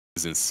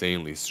is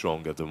insanely strong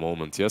at the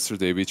moment.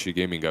 Yesterday, VG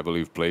Gaming, I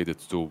believe, played it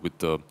too with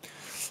the...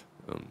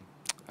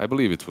 I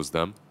believe it was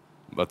them.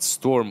 But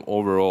Storm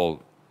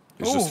overall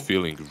is just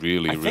feeling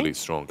really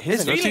strong.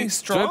 He's feeling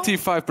strong?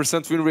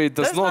 25% win rate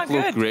does not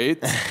look great.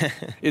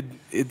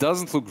 It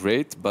doesn't look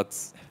great, but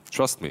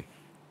trust me.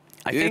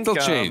 It'll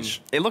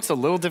change. It looks a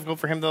little difficult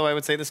for him, though, I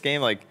would say, this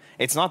game. Like,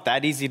 it's not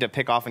that easy to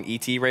pick off an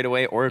ET right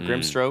away or a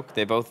Grimstroke.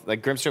 They both,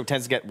 like, Grimstroke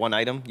tends to get one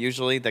item,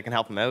 usually, that can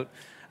help him out.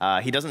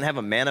 He doesn't have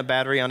a mana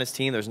battery on his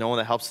team. There's no one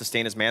that helps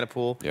sustain his mana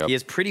pool. Yep. He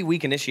has pretty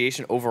weak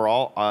initiation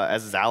overall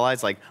as his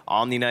allies, like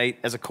Omni Knight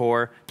as a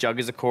core, Jug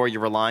as a core.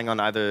 You're relying on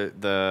either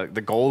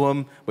the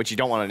Golem, which you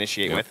don't want to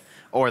initiate with,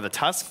 or the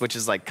Tusk, which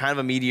is like kind of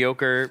a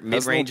mediocre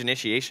mid-range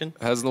initiation.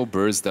 Has no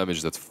burst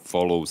damage that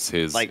follows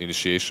his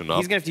initiation up.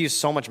 He's going to have to use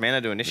so much mana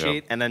to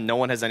initiate, and then no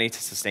one has any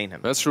to sustain him.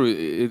 That's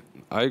true.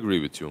 I agree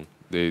with you.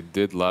 They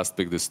did last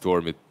pick the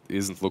Storm. It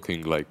isn't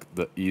looking like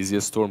the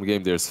easiest Storm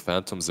game. There's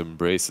Phantom's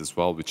Embrace as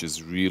well, which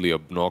is really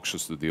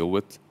obnoxious to deal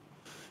with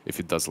if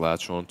it does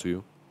latch onto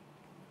you.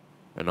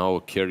 And now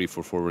a carry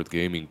for forward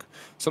gaming.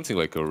 Something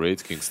like a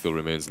Wraith King still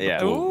remains in the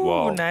pool. Ooh,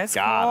 wow. Nice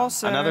call,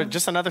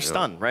 just another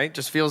stun, right?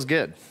 Just feels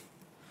good.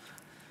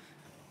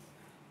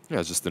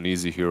 Yeah, just an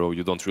easy hero.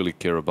 You don't really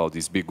care about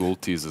these big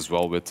ultis as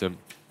well with him.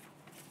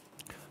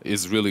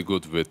 Is really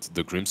good with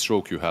the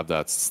Grimstroke. You have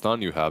that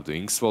stun, you have the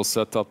Inkswell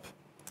setup.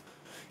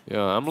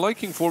 Yeah, I'm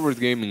liking Forward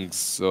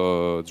Gaming's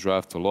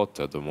draft a lot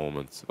at the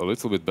moment. A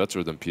little bit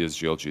better than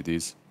PSG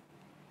LGD's.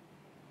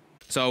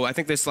 So I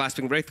think this last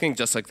pick, Wraith King,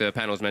 just like the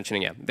panel was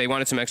mentioning, yeah, they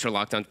wanted some extra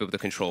lockdown to be able to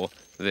control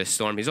this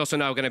Storm. He's also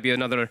now going to be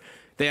another...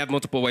 They have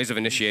multiple ways of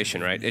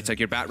initiation, right? It's like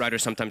your Batrider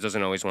sometimes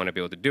doesn't always want to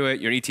be able to do it.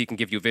 Your ET can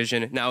give you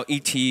vision. Now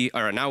Wraith King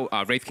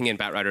and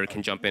Batrider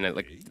can jump in at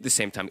like the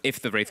same time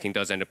if the Wraith King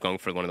does end up going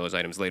for one of those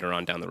items later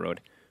on down the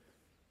road.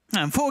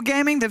 And for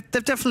gaming, they've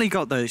definitely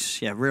got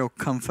those, real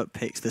comfort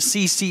picks. The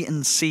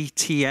CCnC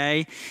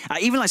TA,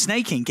 even like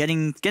Sneyking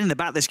getting the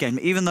bat this game.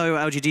 Even though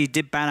LGD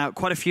did ban out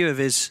quite a few of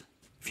his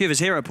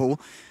hero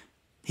pool,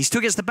 he still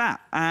gets the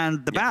bat,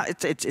 and the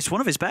bat it's one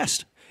of his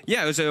best.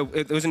 Yeah,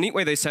 it was a neat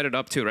way they set it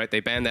up too, right?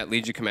 They banned that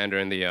Legion commander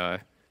in the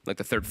like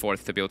the 3rd,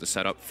 4th to be able to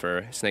set up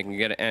for Sneyking to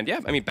get it. And yeah,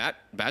 I mean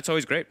Bat's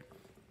always great.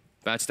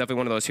 Bat's definitely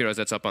one of those heroes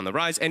that's up on the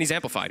rise, and he's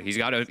amplified. He's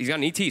got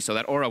an ET, so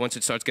that aura once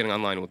it starts getting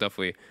online will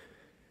definitely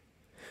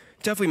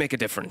make a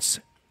difference.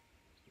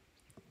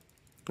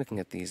 Looking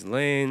at these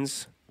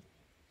lanes,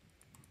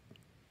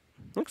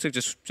 looks like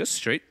just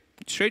straight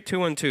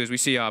 2-1-2s. We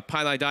see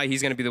pieliedie.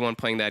 He's going to be the one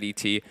playing that ET.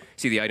 See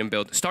the item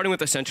build starting with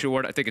the Sentry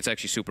Ward. I think it's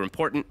actually super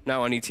important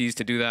now on ETs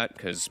to do that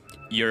because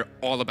you're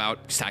all about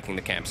stacking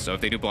the camps. So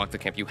if they do block the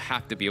camp, you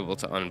have to be able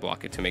to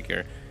unblock it to make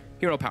your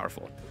hero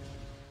powerful.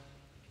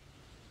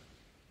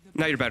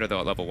 Now you're better though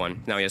at level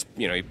 1. Now he has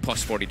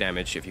plus 40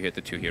 damage if you hit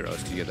the 2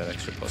 heroes to get that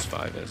extra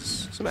 +5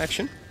 as some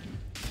action.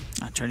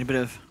 Trying a bit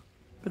of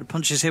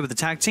punches here with the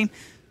tag team.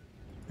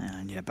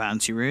 And yeah,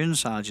 bounty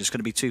runes are just going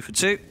to be 2 for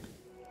 2.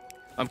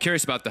 I'm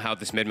curious about how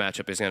this mid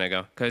matchup is going to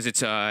go because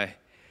it's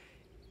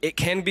it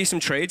can be some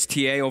trades.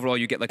 TA overall,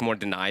 you get like more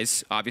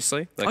denies,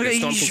 obviously. Like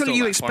okay, surely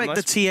you expect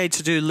the TA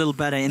to do a little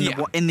better in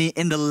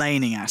the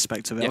laning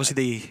aspect of it. Yeah.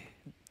 Obviously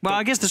Well,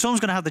 I guess the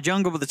Storm's going to have the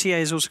jungle, but the TA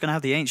is also going to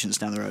have the Ancients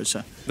down the road,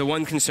 so... The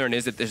one concern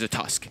is that there's a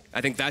Tusk.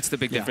 I think that's the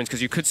big difference,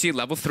 because you could see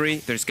level 3,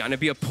 there's going to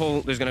be a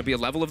pull, there's going to be a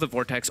level of the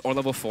Vortex, or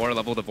level 4,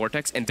 level of the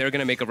Vortex, and they're going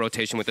to make a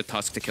rotation with the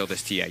Tusk to kill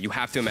this TA. You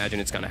have to imagine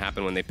it's going to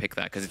happen when they pick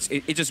that, because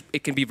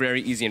it can be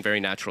very easy and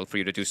very natural for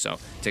you to do so,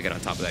 to get on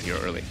top of that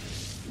hero early.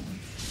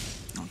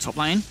 On top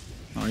lane,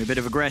 a bit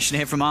of aggression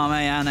here from Ame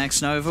and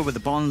xNova with the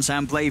Bonds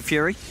and Blade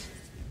Fury.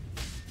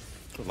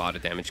 A lot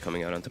of damage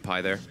coming out onto Pi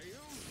there.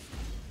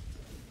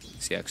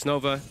 See,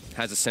 xNova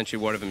has a Sentry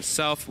Ward of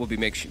himself. We'll be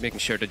making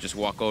sure to just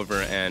walk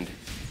over and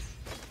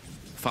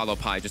follow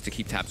Pi just to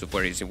keep tabs of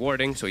where he's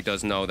warding, so he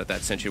does know that that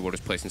Sentry Ward is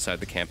placed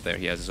inside the camp there.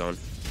 He has his own.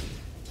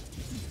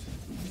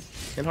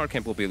 And hard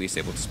camp will be at least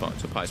able to spawn,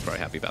 so Pi's probably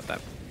happy about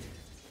that.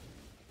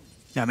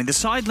 Yeah, I mean, the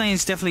side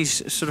lanes definitely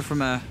sort of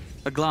from a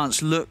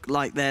glance look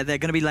like they're going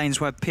to be lanes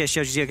where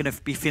PSG LGD are going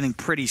to be feeling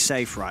pretty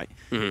safe, right?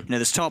 Mm-hmm. You know,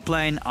 this top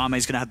lane,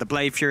 Ame's going to have the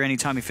Blade Fury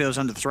anytime he feels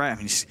under threat. I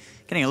mean, he's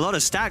getting a lot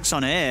of stacks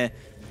on it here.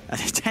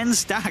 10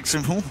 stacks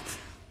and all.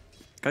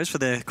 Goes for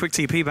the quick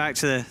TP back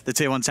to the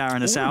tier 1 tower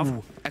in the south.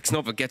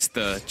 xNova gets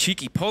the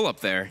cheeky pull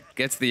up there.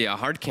 Gets the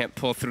hard camp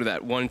pull through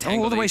that one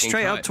tangle. All the way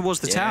straight up towards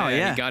the tower,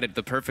 yeah. He got it,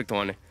 the perfect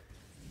one.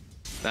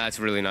 That's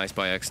really nice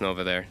by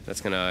xNova there.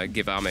 That's going to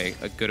give Ame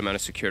a good amount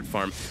of secured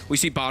farm. We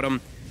see bottom.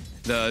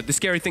 The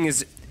scary thing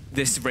is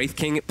this Wraith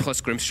King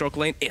plus Grimstroke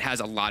lane, it has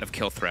a lot of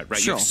kill threat, right?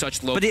 Sure. You have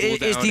such low cooldown.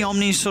 But is the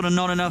Omni sort of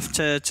not enough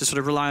to sort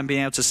of rely on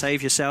being able to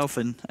save yourself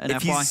and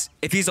FY?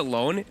 If he's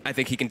alone, I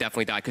think he can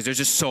definitely die because there's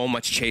just so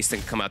much chase that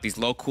can come out. These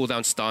low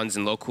cooldown stuns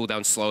and low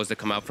cooldown slows that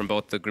come out from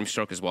both the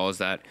Grimstroke as well as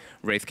that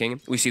Wraith King.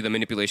 We see the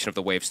manipulation of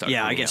the wave start.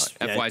 Yeah, I guess.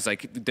 FY's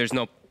like, there's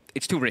no...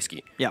 It's too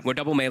risky. Yeah. We're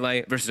double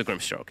melee versus a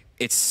Grimstroke.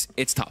 It's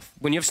tough.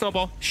 When you have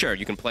Snowball, sure,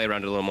 you can play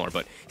around it a little more,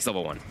 but he's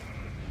level 1.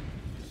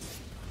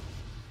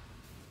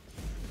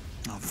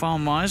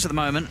 Farm-wise at the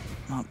moment,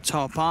 Up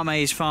top,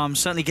 Ame's farm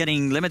certainly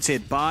getting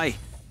limited by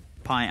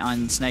Pi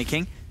and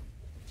Sneyking.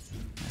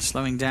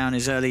 Slowing down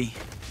his early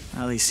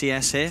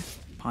CS here.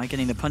 Pi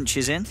getting the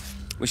punches in.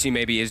 We see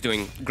maybe is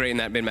doing great in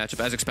that mid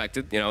matchup as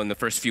expected. You know, in the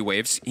first few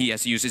waves, he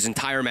has to use his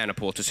entire mana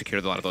pool to secure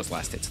a lot of those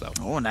last hits, though.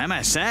 Oh, and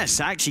MSS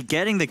actually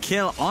getting the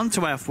kill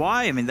onto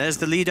FY. I mean, there's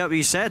the lead up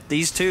you said.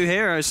 These two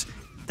heroes,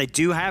 they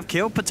do have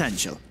kill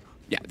potential.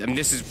 Yeah, I mean,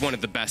 this is one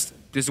of the best.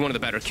 This is one of the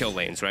better kill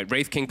lanes, right?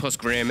 Wraith King plus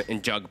Grim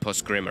and Jug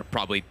plus Grim are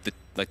probably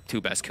the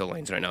two best kill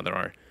lanes right now there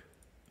are,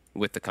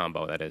 with the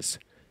combo, that is.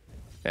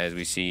 As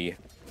we see,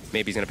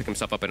 maybe he's going to pick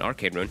himself up an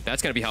Arcade Rune.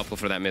 That's going to be helpful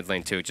for that mid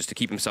lane too, just to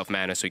keep himself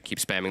mana so he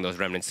keeps spamming those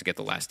remnants to get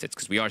the last hits,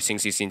 because we are seeing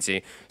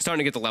CCnC starting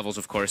to get the levels,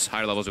 of course.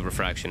 Higher levels of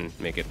refraction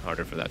make it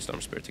harder for that Storm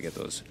Spirit to get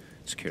those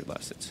secured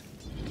last hits.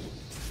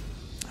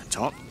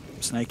 Top,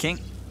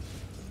 Sneyking.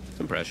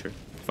 Some pressure.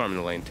 Farming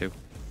the lane too.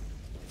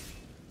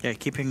 Yeah,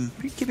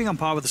 keeping on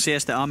par with the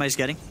CS that Ame's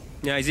getting.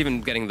 Yeah, he's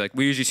even getting, like,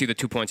 we usually see the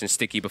 2 points in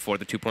Sticky before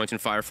the 2 points in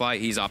Firefly.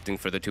 He's opting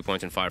for the 2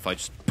 points in Firefly.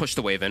 Just push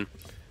the wave in.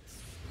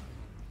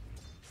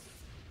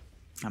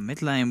 And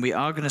mid lane, we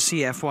are going to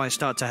see FY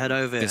start to head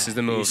over. This is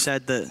the move. You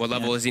said that. What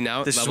level is he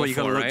now? This level is what you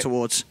got to look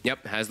towards.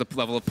 Yep, has the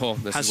level of pull.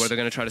 This is where they're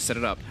going to try to set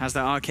it up. Has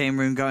that Arcane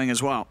Rune going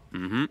as well.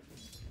 Mm-hmm.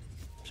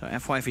 So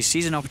FY, if he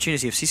sees an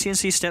opportunity, if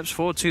CCnC steps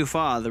forward too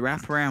far, the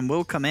wraparound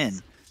will come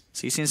in.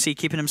 CCnC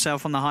keeping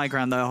himself on the high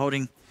ground, though,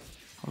 holding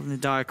the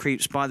dire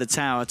creeps by the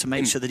tower to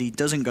make sure that he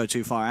doesn't go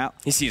too far out.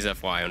 He sees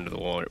FY under the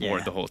ward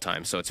the whole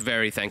time, so it's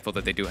very thankful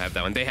that they do have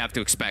that one. They have to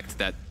expect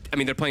that. I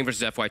mean, they're playing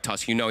versus FY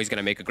Tusk. You know he's going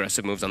to make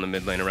aggressive moves on the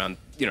mid lane around,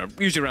 you know,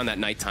 usually around that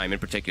nighttime in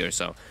particular.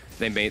 So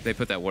they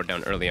put that ward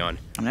down early on.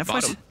 I mean,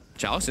 Bottom,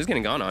 Chalice is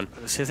getting gone on.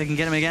 Let's see if they can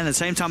get him again at the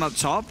same time up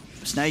top.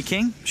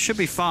 Sneyking should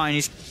be fine.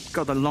 He's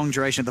got the long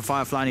duration of the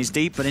Firefly and he's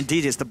deep, but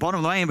indeed it's the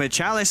bottom lane, but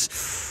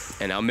Chalice.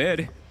 And now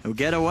mid. He'll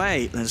get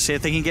away. Let's see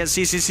if they can get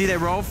CCnC. They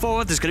roll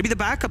forward. There's going to be the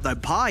backup, though.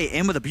 Pi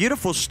in with a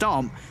beautiful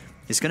stomp.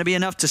 It's going to be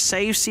enough to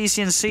save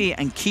CCnC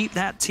and keep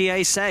that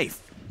TA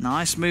safe.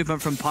 Nice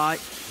movement from Pi.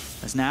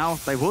 As now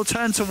they will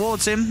turn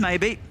towards him,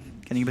 maybe.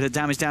 Getting a bit of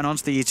damage down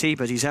onto the ET,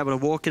 but he's able to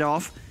walk it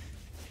off.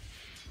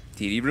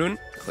 TD rune,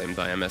 claimed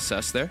by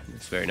MSS there.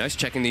 It's very nice.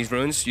 Checking these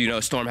runes. You know,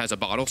 Storm has a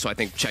bottle, so I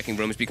think checking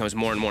runes becomes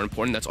more and more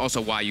important. That's also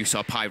why you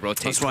saw Pi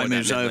rotate. That's why he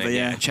moves over,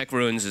 yeah. Check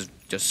runes is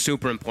just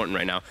super important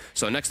right now.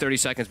 So next 30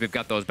 seconds, we've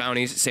got those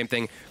bounties. Same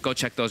thing, go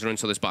check those runes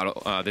so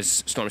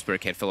this Storm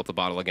Spirit can't fill up the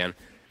bottle again.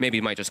 Maybe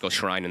he might just go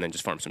Shrine and then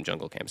just farm some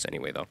jungle camps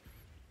anyway, though.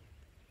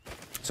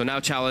 So now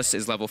Chalice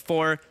is level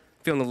 4.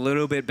 Feeling a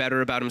little bit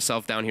better about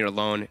himself down here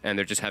alone, and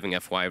they're just having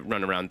FY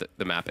run around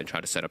the map and try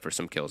to set up for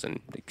some kills.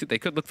 And they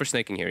could look for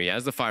Sneyking here. He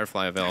has the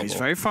Firefly available. He's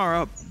very far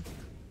up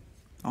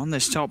on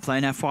this top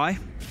lane, FY.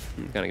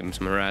 Gotta give him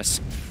some harass.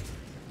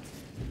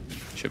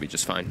 Should be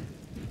just fine.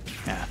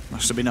 Yeah,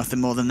 must be nothing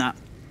more than that.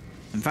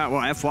 In fact,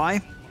 what, FY?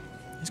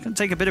 He's going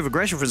to take a bit of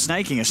aggression from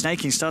Sneyking. As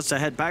Sneyking starts to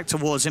head back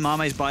towards him.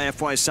 Ame's by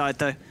FY's side,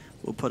 though.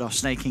 We'll put off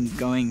Sneyking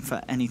going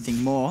for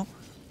anything more.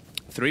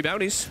 3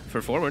 bounties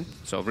for forward,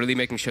 so really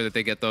making sure that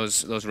they get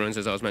those runes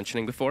as I was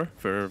mentioning before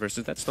for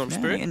versus that Storm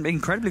Spirit. Yeah,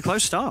 incredibly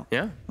close start.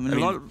 Yeah, I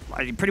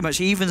mean pretty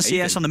much even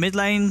CS on the mid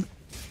lane.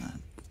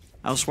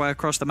 Elsewhere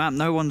across the map,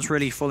 no one's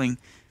really falling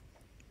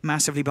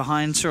massively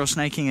behind. Sure,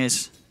 Sneyking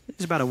is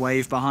about a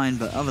wave behind,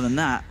 but other than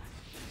that,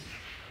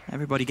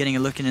 everybody getting a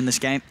look in this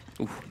game.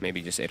 Ooh,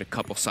 maybe just ate a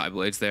couple side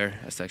blades there.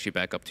 Has to actually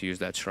back up to use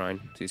that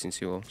Shrine.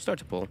 CCnC will start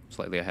to pull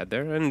slightly ahead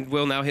there, and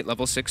will now hit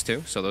level 6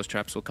 too, so those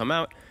traps will come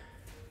out.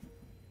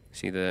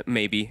 See the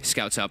maybe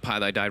scouts out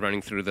pieliedie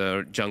running through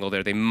the jungle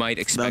there. They might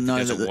expect that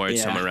there's a ward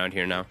somewhere around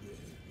here now.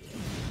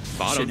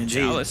 Bottom,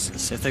 Chalice.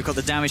 Let's see if they've got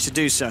the damage to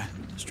do so.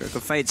 Stroke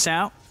of Fate's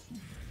out.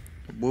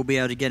 Will be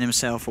able to get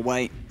himself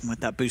away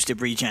with that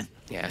boosted regen.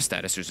 Yeah,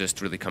 status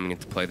resist really coming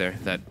into play there.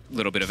 That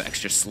little bit of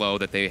extra slow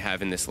that they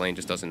have in this lane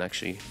just doesn't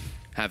actually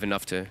have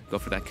enough to go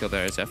for that kill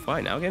there as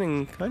FY. Now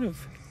getting kind of...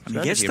 I mean,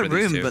 he gets the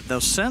room, but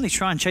they'll certainly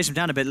try and chase him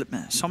down a bit.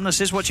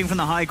 Somnus is watching from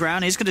the high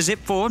ground. He's going to zip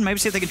forward, maybe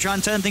see if they can try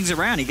and turn things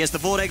around. He gets the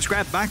Vortex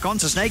grab back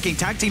onto Sneyking.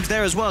 Tag team's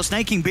there as well.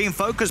 Sneyking being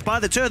focused by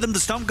the two of them.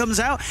 The stomp comes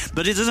out,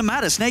 but it doesn't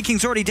matter.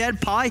 Snaking's already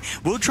dead. Pi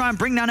will try and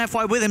bring down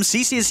FY with him.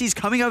 CCnC's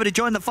coming over to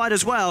join the fight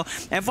as well.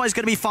 FY's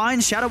going to be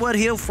fine. Shadow Word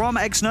heal from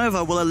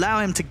xNova will allow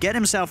him to get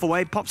himself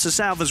away. Pops the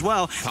salve as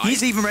well. Pi.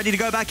 He's even ready to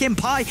go back in.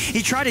 Pi,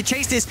 he tried to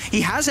chase this.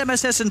 He has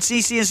MSS and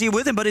CCnC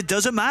with him, but it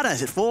doesn't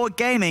matter. Forward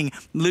Gaming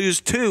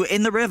lose 2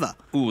 in the river.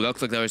 Ooh,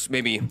 looks like there was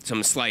maybe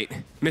some slight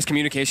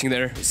miscommunication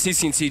there.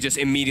 CCnC just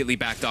immediately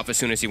backed off as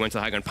soon as he went to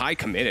the high ground. Pi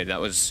committed.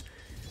 That was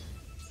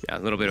a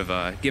little bit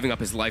of giving up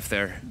his life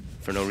there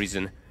for no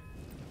reason.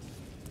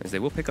 As they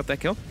will pick up that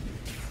kill.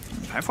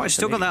 FY's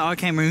still got that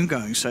Arcane Rune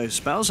going, so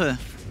spells are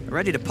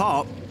ready to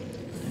pop.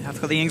 They have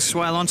got the Ink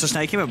Swell onto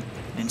Sneyking,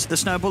 but into the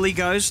snowball he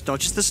goes,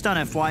 dodges the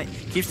stun FY,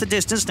 keeps the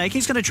distance.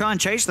 Sneyting's going to try and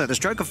chase though. The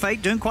Stroke of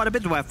Fate doing quite a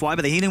bit to FY,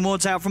 but the healing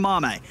ward's out from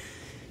Ame.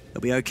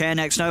 They'll be okay, and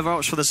xNova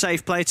opts for the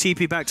safe play,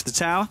 TP back to the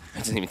tower. It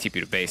doesn't even TP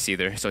to base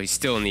either, so he's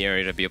still in the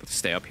area to be able to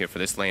stay up here for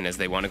this lane as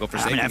they want to go for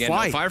Sneyking again.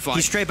 No Firefly.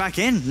 He's straight back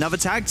in. Another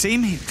tag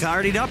team. He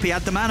clarityed up. He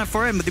had the mana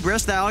for it, but the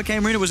rest of that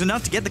Arcane Arena was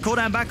enough to get the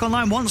cooldown back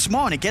online once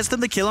more, and it gets them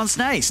the kill on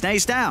Sney.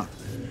 Sney's down.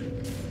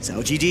 It's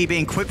LGD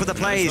being quick with the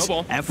plays.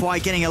 FY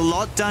getting a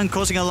lot done,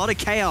 causing a lot of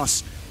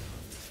chaos.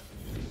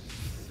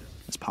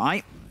 That's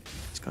Pi.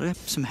 He's got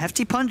some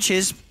hefty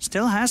punches.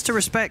 Still has to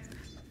respect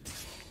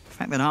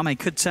the fact that Ame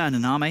could turn,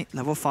 and Ame,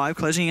 level 5,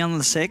 closing in on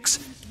the 6.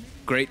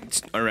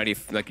 Great already.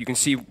 Like, you can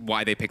see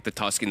why they picked the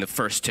Tusk in the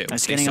first two.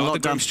 That's they getting saw a lot the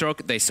done.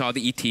 Grimstroke, they saw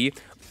the ET.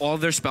 All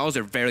of their spells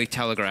are very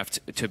telegraphed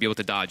to be able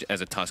to dodge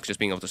as a Tusk, just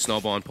being able to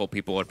snowball and pull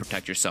people or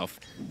protect yourself.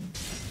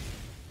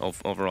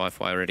 Overall,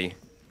 FY already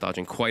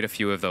dodging quite a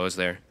few of those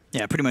there.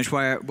 Yeah, pretty much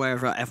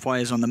wherever FY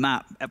is on the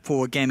map.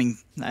 For gaming,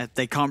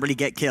 they can't really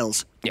get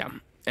kills. Yeah.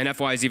 And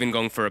FY is even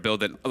going for a build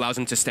that allows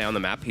him to stay on the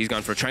map. He's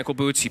gone for Tranquil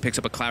Boots. He picks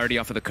up a Clarity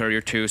off of the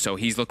Courier too, so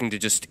he's looking to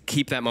just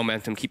keep that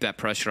momentum, keep that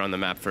pressure on the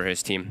map for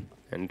his team.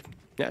 And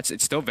yeah,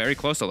 it's still very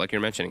close though, like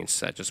you're mentioning.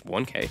 It's at just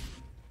 1K.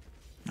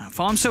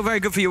 Farm's still very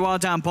good for YawaR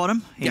down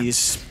bottom.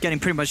 He's getting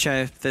pretty much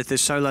the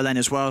solo lane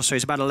as well, so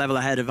he's about a level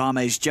ahead of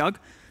Ame's Jug.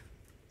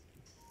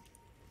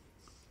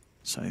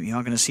 So you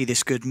are going to see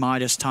this good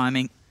Midas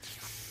timing.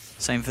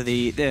 Same for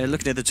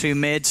looking at the two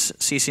mids,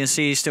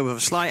 CCnC still with a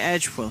slight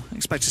edge. We'll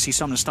expect to see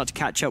someone start to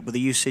catch up with the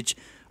usage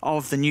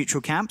of the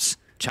neutral camps.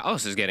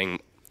 Chalice is getting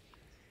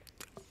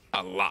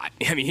a lot.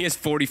 I mean, he has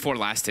 44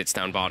 last hits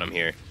down bottom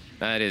here.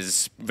 That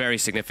is very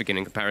significant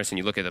in comparison.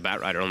 You look at the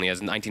Batrider, only has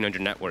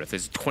 1,900 net worth.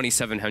 There's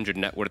 2,700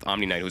 net worth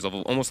Omni Knight, who's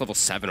almost level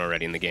 7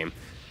 already in the game.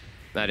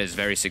 That is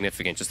very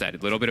significant. Just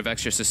that little bit of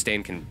extra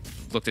sustain can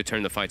look to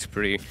turn the fights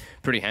pretty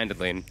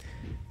handedly. And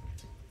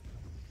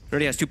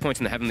already has 2 points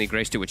in the Heavenly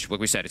Grace too, which, like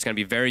we said, it's going to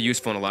be very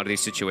useful in a lot of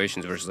these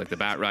situations versus like the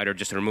Batrider,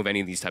 just to remove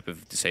any of these type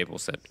of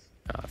disables that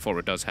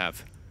Forward does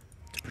have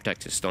to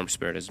protect his Storm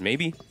Spirit, as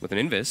maybe with an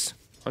Invis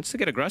wants to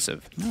get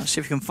aggressive. Let's see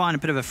if we can find a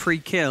bit of a free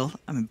kill.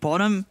 I mean,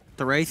 bottom,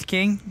 the Wraith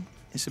King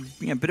is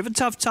a bit of a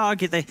tough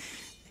target.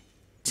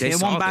 Tier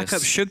 1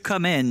 backup should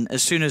come in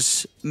as soon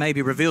as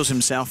maybe reveals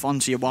himself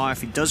onto YawaR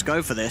if he does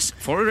go for this.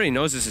 Forward already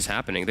knows this is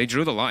happening. They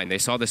drew the line. They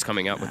saw this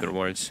coming out with the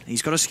rewards.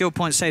 He's got a skill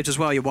point saved as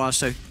well, YawaR,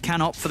 so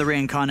can opt for the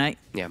Reincarnate.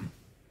 Yeah.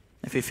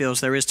 If he feels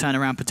there is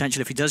turnaround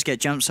potential if he does get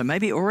jumped, so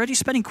maybe already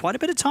spending quite a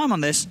bit of time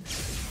on this.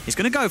 He's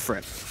going to go for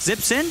it.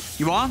 Zips in,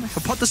 YawaR,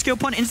 he'll put the skill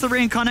point into the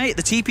Reincarnate.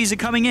 The TPs are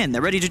coming in.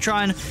 They're ready to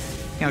try and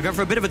go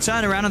for a bit of a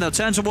turnaround, and they'll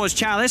turn towards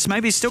Chalice.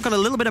 Maybe he's still got a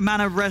little bit of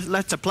mana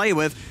left to play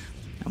with,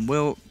 and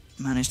will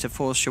manage to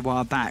force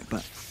YawaR back,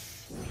 but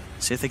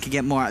see if they can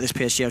get more out of this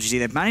PSG LGD.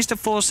 They've managed to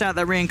force out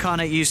that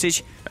Reincarnate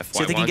usage.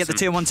 See if they can get the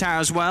tier 1 tower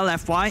as well.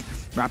 FY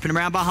wrapping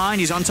around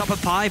behind. He's on top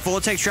of Pi.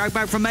 Vortex drag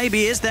back from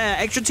Maybe is there.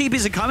 Extra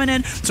TPs are coming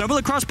in. Snowball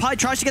across. Pi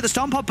tries to get the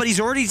stomp up, but he's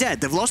already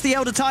dead. They've lost the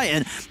Elder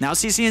Titan. Now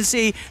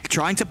CCnC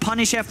trying to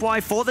punish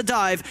FY for the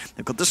dive.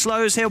 They've got the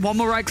slows here. One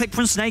more right click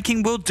from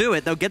Sneyking will do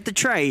it. They'll get the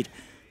trade.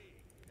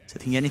 So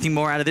they can get anything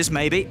more out of this,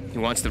 maybe. He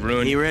wants the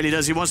rune. He really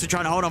does. He wants to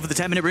try and hold on for the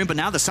 10-minute rune, but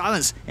now the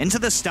silence into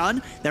the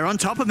stun. They're on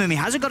top of him. He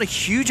hasn't got a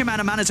huge amount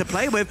of mana to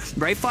play with.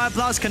 Brave Fire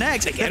Blast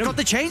connects. They've got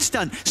the chain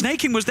stun.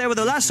 Sneyking was there with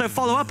the lasso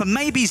follow-up, and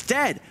maybe he's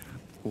dead.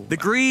 The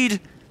greed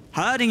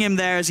hurting him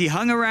there as he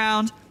hung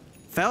around.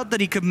 Felt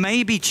that he could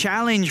maybe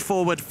challenge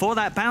Forward for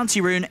that bounty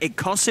rune. It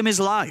cost him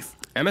his life.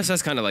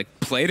 MSS kind of like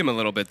played him a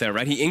little bit there,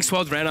 right? He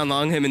Inkswelled, ran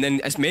along him, and then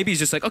maybe he's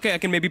just like, okay, I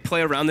can maybe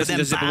play around this and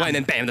just zip away, and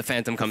then bam, the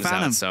Phantom comes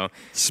out. So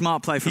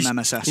smart play from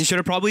MSS. You should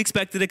have probably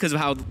expected it because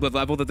of how the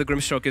level that the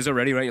Grimstroke is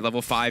already, right? You're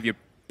level 5, you're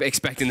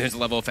expecting there's a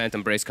level of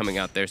Phantom Brace coming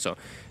out there. So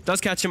it does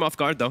catch him off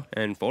guard though,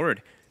 and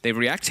Forward. They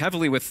react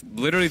heavily with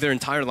literally their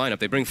entire lineup.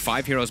 They bring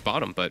 5 heroes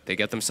bottom, but they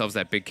get themselves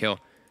that big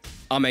kill.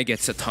 Ame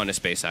gets a ton of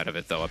space out of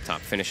it though up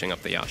top, finishing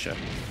up the Yasha.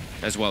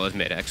 As well as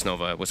mid,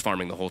 xNova was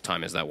farming the whole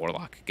time as that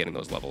Warlock, getting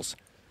those levels.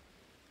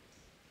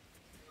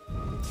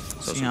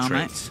 So some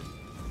trades.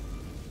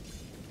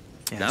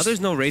 Yes. Now there's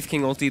no Wraith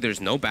King ulti, there's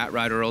no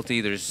Batrider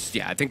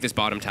ulti, I think this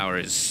bottom tower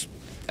is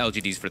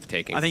LGD's for the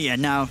taking. I think,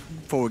 now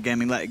Forward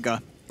Gaming let it go.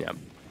 Yeah.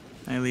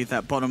 They leave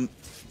that bottom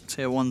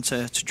tier 1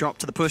 to drop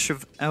to the push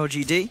of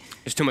LGD.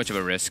 It's too much of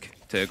a risk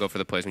to go for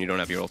the plays when you don't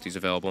have your ultis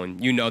available,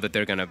 and you know that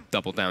they're going to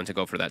double down to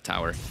go for that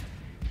tower.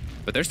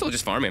 But they're still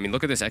just farming. I mean,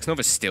 look at this.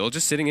 xNova still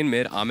just sitting in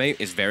mid. Ame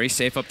is very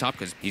safe up top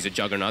because he's a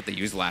juggernaut. They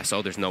use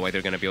lasso. There's no way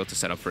they're going to be able to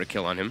set up for a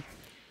kill on him.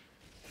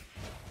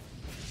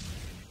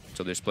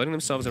 So they're splitting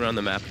themselves around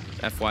the map.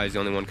 FY is the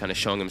only one kind of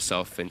showing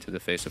himself into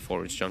the face of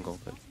Forward's jungle.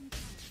 But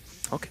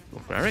okay,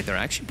 all right, they're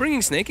actually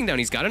bringing Sneyking down.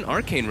 He's got an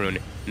Arcane Rune.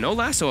 No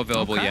lasso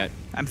available yet.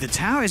 The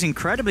tower is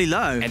incredibly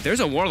low. And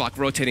there's a Warlock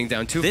rotating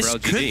down too for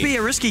LGD. This could be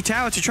a risky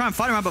tower to try and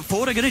fight around, but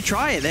Forward are going to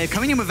try it. They're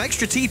coming in with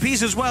extra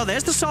TPs as well.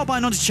 There's the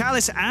Soulbind onto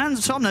Chalice and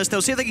Somnus.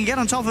 They'll see if they can get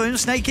on top of him.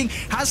 Sneyking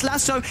has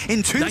lasso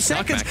in 2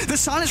 seconds. The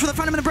silence for the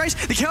Phantom Embrace,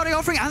 the chaotic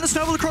offering, and the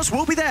Snowball across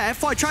will be there.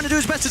 FY trying to do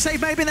his best to save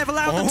Maybe, and they've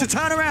allowed them to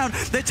turn around.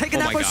 They're taking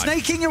that both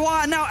Sneyking,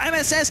 YawaR, and now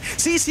MSS,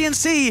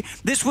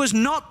 CCnC. This was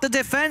not the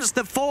defense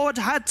that Forward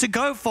had to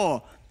go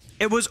for.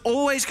 It was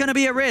always going to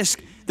be a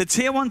risk. The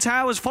tier 1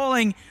 tower was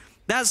falling.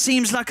 That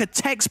seems like a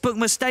textbook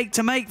mistake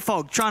to make,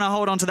 Fog, trying to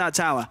hold on to that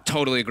tower.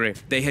 Totally agree.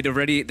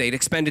 They'd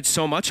expended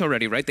so much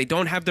already, right? They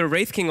don't have their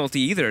Wraith King ulti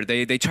either.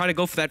 They try to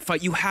go for that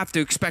fight. You have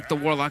to expect the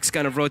Warlock's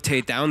gonna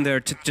rotate down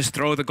there to just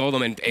throw the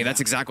Golem, and hey,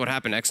 that's exactly what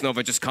happened.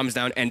 xNova just comes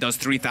down and does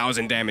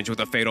 3,000 damage with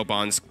a Fatal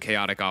Bond's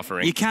Chaotic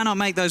Offering. You cannot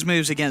make those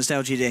moves against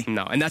LGD.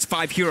 No, and that's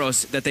 5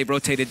 heroes that they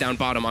rotated down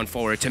bottom on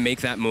forward to make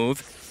that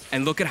move.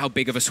 And look at how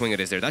big of a swing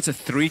it is there. That's a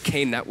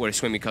 3K net worth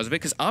swing because of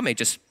it, because Ame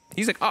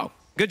he's like, oh,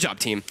 good job,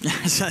 team.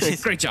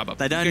 Great job up.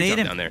 They don't need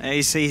him. Down there.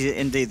 AC,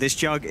 indeed. This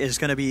jug is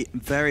going to be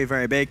very,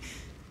 very big.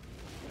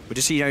 We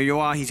just see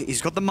YawaR.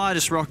 He's got the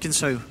Midas rocking,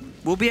 so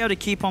we'll be able to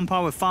keep on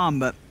par with farm,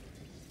 but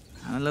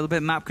a little bit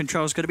of map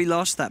control is going to be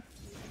lost. That,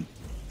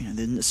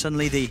 then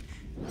suddenly the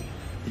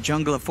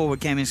jungle of forward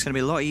gaming is going to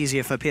be a lot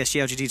easier for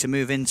PSG LGD to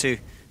move into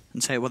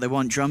and say what they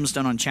want. Drums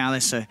done on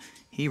Chalice, so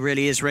he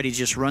really is ready to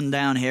just run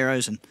down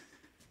heroes, and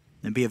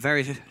it'd be a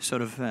very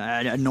sort of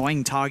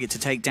annoying target to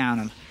take down.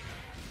 And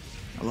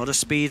a lot of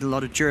speed, a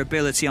lot of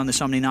durability on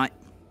this Omni Knight.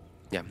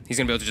 Yeah, he's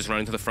going to be able to just run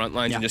into the front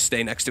lines and just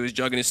stay next to his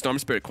Jug and his Storm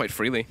Spirit quite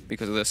freely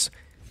because of this.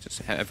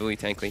 Just heavily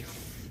tanky.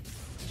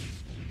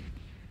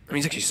 I mean,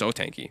 he's actually so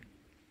tanky.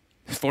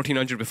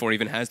 1,400 before he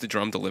even has the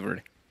drum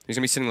delivered. He's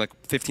going to be sitting like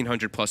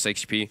 1,500 plus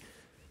HP.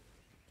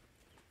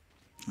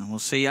 And we'll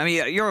see. I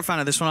mean, you're a fan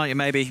of this one, aren't you,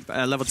 maybe?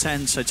 Level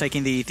 10, so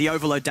taking the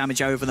overload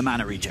damage over the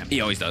mana regen. He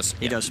always does.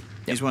 He does.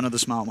 He's one of the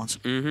smart ones.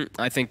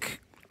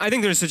 I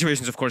think there's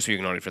situations, of course, where you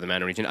ignore it for the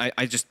mana regen.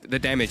 The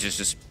damage is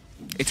just,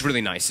 it's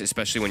really nice,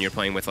 especially when you're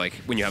playing with, like,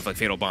 when you have, like,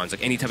 Fatal Bonds.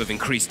 Like, any type of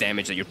increased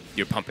damage that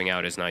you're pumping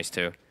out is nice,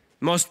 too.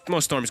 Most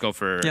Storms go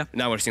for,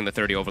 now we're seeing the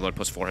 30 Overload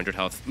plus 400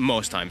 health,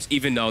 most times,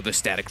 even though the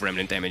static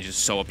Remnant damage is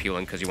so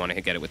appealing because you want to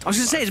get it with 25. I was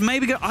going to say, it's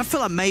maybe, I feel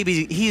like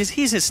maybe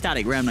he's a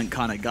static Remnant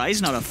kind of guy.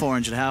 He's not a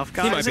 400 health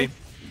guy, He might be.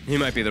 He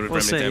might be the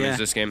Remnant damage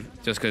this game,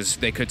 just because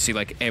they could see,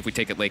 like, hey, if we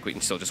take it late, we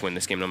can still just win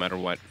this game no matter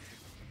what.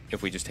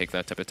 If we just take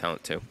that type of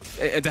talent too,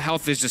 the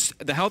health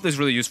is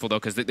really useful though,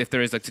 because if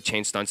there is like the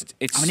chain stunts,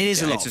 it's. I mean, it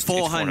is a lot. Just,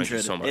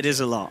 400. So much. It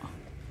is a lot.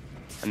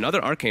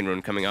 Another Arcane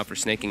Rune coming out for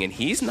Sneyking, and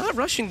he's not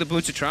rushing the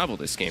Boots of Travel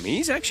this game.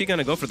 He's actually going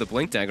to go for the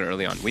Blink Dagger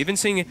early on. We've been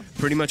seeing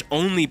pretty much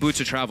only Boots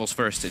of Travels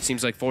first. It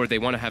seems like forward they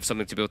want to have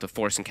something to be able to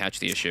force and catch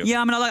the issue.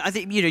 Yeah, I mean, I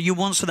think you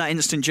want for that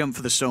instant jump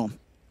for the Storm.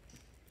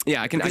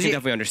 Yeah, I can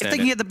definitely understand if they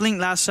can get the Blink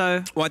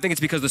Lasso... Well, I think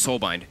it's because the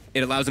Soulbind.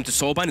 It allows him to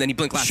Soulbind, and then he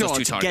Blink Lassos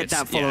two targets. Get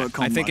that follow-up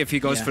combo. I think if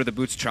he goes for the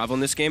Boots of Travel in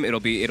this game,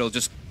 it'll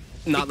just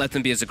not let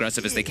them be as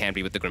aggressive as they can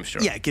be with the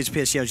Grimstroke. Yeah, it gives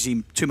PSG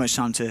LGD too much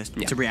time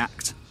to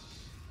react.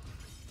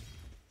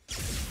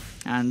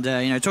 And,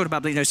 talking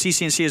about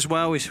CCnC as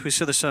well, we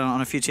saw this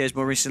on a few TAs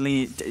more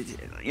recently.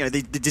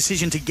 The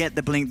decision to get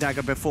the Blink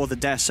Dagger before the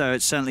Deso,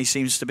 it certainly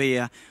seems to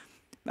be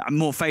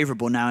more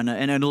favourable now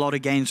in a lot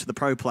of games for the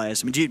pro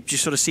players. I mean, do you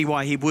sort of see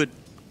why he would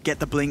get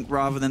the Blink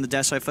rather than the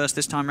Deso first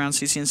this time around,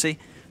 CCnC?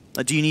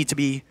 Do you need to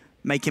be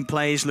making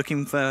plays,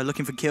 looking for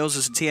kills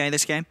as a TA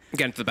this game?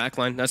 Get into the back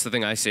line. That's the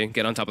thing I see.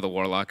 Get on top of the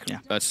Warlock. Yeah.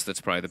 That's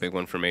probably the big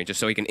one for me, just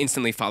so he can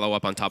instantly follow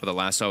up on top of the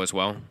Lasso as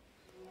well.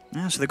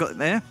 Yeah, so they've got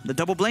there the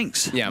double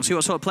blinks. Yeah. We'll see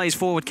what sort of plays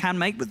forward can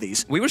make with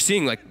these. We were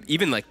seeing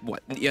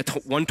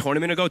one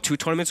tournament ago, 2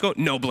 tournaments ago,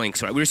 no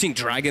blinks, right? We were seeing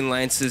Dragon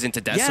Lances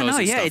into Desos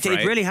and stuff,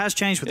 it really has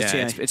changed with the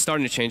TA. It's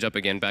starting to change up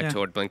again back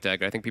toward Blink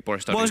Dagger. I think people are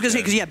starting. Well, I was going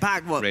to say, because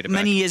back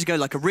many years ago,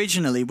 like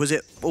originally, was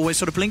it always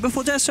sort of Blink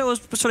before Deso,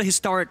 or sort of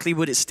historically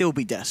would it still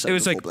be Deso? It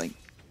was like Blink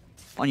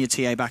on your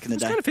TA back in the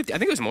day. Kind of 50. I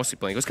think it was mostly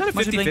Blink. It was kind of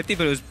 50-50,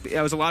 but it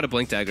was a lot of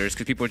Blink Daggers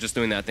because people were just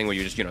doing that thing where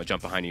you just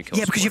jump behind and you kill.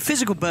 Yeah, because your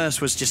physical burst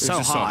was just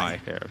so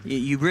high. Yeah.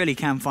 You really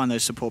can find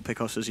those support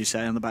pickoffs, as you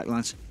say, on the back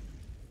lines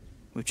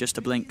with just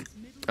a Blink.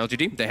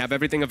 LGD, they have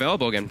everything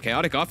available again.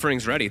 Chaotic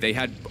Offerings ready. They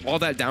had all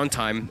that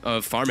downtime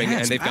of farming,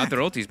 and they've got their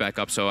ultis back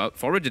up. So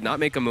forward did not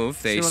make a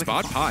move. They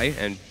spot Pi,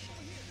 and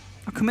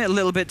I'll commit a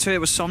little bit to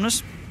it with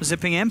Somnus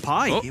zipping in.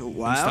 Pi. Oh,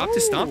 wow. Stopped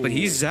to stomp, but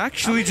he's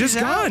actually just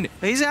gone.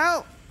 He's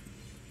out.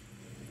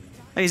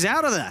 He's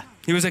out of there.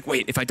 He was like,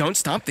 wait, if I don't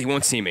stomp, they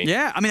won't see me.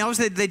 Yeah, I mean,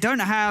 obviously, they don't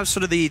have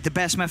sort of the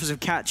best methods of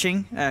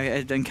catching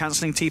and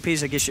cancelling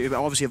TPs. I guess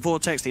obviously a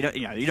Vortex. You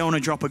don't want to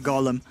drop a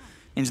Golem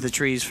into the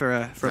trees for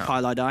a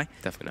pieliedie.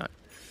 Definitely not.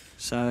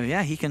 So,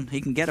 yeah, he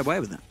can get away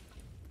with it.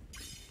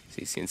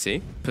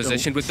 CCnC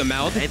positioned with the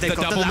meld, the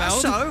double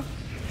meld.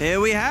 Here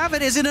we have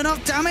it. Is it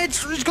enough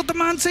damage? He's got the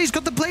Manta, he's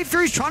got the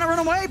playthrough, he's trying to run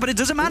away, but it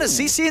doesn't matter.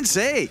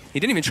 CCnC. He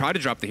didn't even try to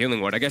drop the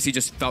healing ward. I guess he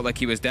just felt like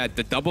he was dead.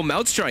 The double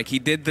meld strike. He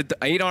did the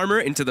 8 armor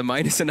into the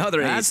minus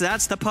another 8.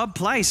 That's the pub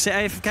play. Sit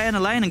AFK in a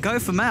lane and go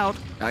for meld.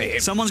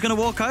 Someone's going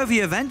to walk over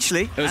you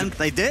eventually, and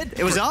they did.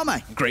 It was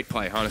Ame. Great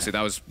play, honestly.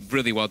 That was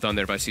really well done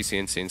there by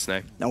CCnC and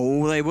Sney.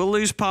 Oh, they will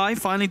lose Pi.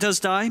 Finally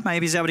does die.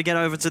 Maybe he's able to get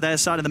over to their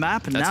side of the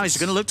map, and now he's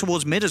going to look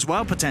towards mid as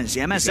well,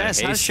 potentially. MSS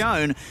has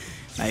shown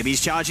Maybe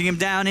he's charging him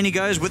down, and he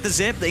goes with the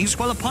zip. The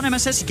Inkswell upon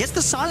MSS. He gets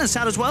the silence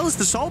out as well as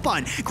the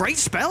Soulbind. Great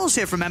spells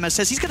here from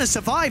MSS. He's going to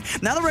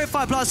survive. Now the Red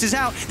Fire Blast is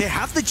out. They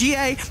have the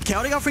GA.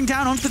 Chaotic offering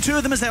down onto the two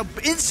of them as they'll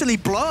instantly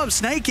blow up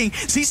Sneyking.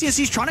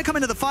 CCnC's trying to come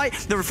into the fight.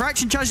 The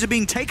refraction charges are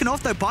being taken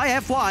off, though, by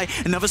FY.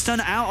 Another stun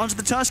out onto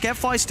the Tusk.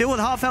 FY still with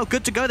half health.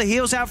 Good to go. The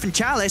heals out from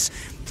Chalice.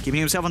 Keeping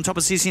himself on top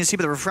of CCnC,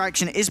 but the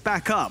refraction is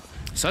back up.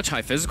 Such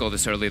high physical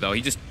this early, though.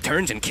 He just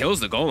turns and kills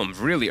the Golem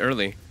really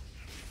early.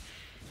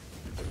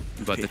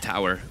 But the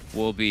tower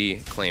will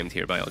be claimed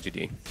here by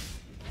LGD.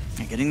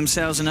 And getting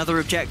themselves another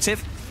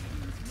objective.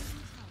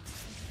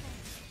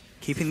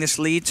 Keeping this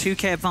lead,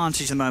 2K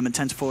advantage at the moment,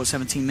 10-4,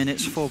 17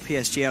 minutes for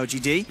PSG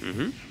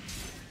LGD.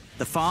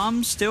 The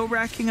farm still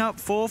racking up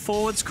 4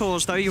 forwards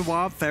cores, though.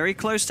 YawaR very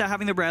close to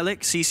having the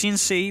relic.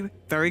 CCnC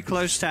very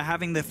close to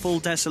having the full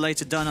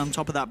Desolator done on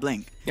top of that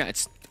blink. Yeah,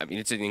 it's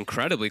an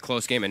incredibly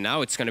close game, and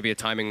now it's going to be a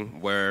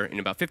timing where in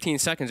about 15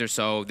 seconds or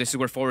so, this is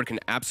where forward can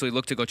absolutely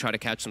look to go try to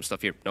catch some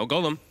stuff here. No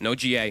Golem, no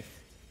GA.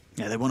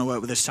 Yeah, they want to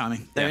work with this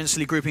timing. They're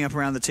instantly grouping up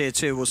around the tier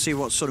 2. We'll see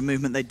what sort of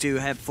movement they do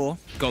head for.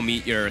 Go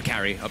meet your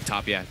carry up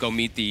top, yeah. Go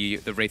meet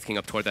the Wraith King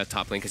up toward that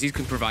top lane, because he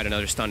can provide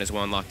another stun as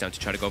well in lockdown to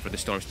try to go for the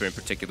Storm Spirit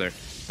in particular.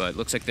 But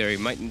looks like they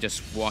might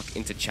just walk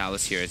into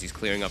Chalice here as he's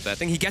clearing up that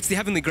thing. He gets the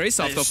Heavenly Grace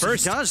off, though,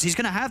 first. He does. He's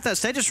going to have that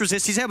status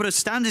resist. He's able to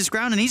stand his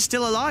ground, and he's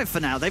still alive for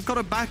now. They've got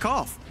to back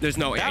off. There's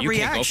no way. Yeah, you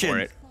can't go for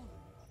it.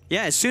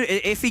 Yeah,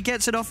 if he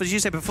gets it off, as you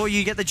said, before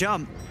you get the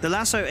jump, the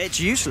lasso, it's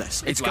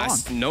useless. It's gone.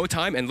 No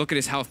time, and look at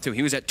his health, too.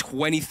 He was at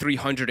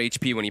 2,300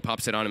 HP when he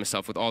pops it on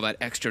himself with all that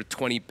extra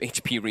 20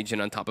 HP region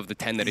on top of the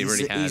 10 that he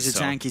already has. He's a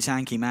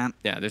tanky man.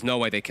 Yeah, there's no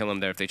way they kill him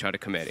there if they try to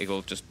commit.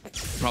 It'll just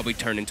probably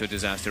turn into a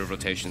disaster of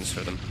rotations for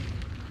them.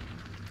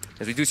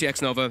 As we do see,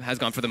 xNova has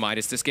gone for the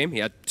Midas this game. He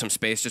had some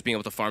space just being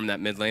able to farm that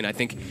mid lane. I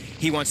think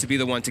he wants to be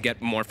the one to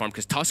get more farm,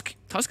 because Tusk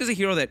is a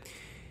hero that...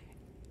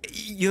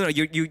 You know,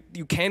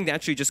 you can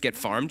actually just get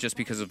farmed just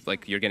because of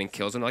like you're getting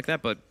kills and like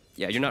that, but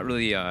yeah, you're not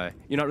really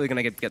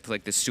gonna get to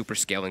like this super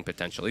scaling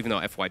potential, even though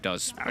FY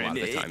does a lot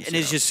of the time. And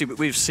it's just super,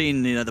 we've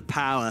seen the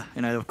power.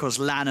 Of course,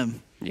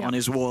 Lanham on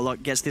his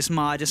Warlock gets this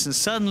Midas, and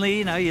suddenly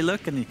you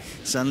look and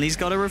suddenly he's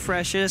got a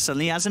refresher,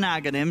 suddenly he has an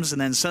Aghanims,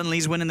 and then suddenly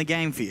he's winning the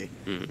game for you.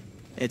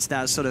 It's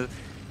that sort of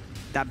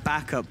that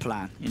backup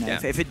plan.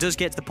 If it does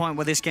get to the point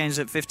where this game's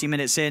at 50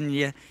 minutes in,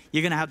 you're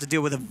going to have to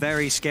deal with a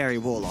very scary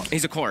Warlock.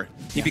 He's a core.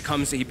 He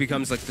becomes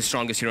like the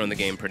strongest hero in the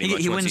game pretty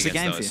much. He wins the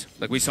game for you.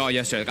 Like we saw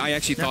yesterday. Like, I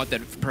actually thought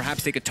that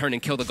perhaps they could turn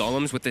and kill the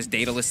Golems with this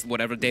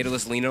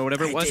dataless Lina or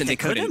whatever it was, and they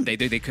couldn't.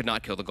 They could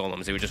not kill the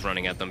Golems. They were just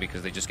running at them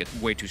because they just get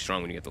way too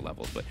strong when you get the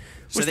levels. But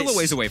we're still a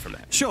ways away from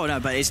that. Sure,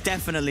 no, but it's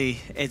definitely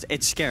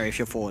it's scary if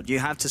you're forward. You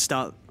have to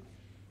start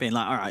being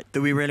like, all right,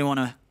 do we really want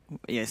to?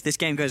 Yeah, if this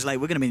game goes late,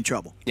 we're going to be in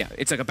trouble. Yeah,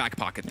 it's like a back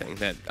pocket thing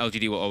that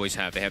LGD will always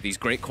have. They have these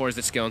great cores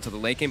that scale into the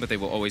late game, but they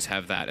will always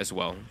have that as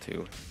well,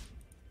 too.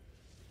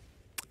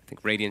 I think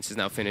Radiance is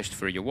now finished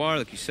for YawaR,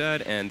 like you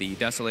said, and the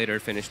Desolator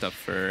finished up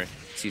for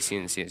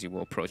CCnC as you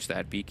will approach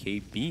that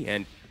BKB.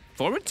 And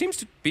forward seems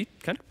to be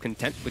kind of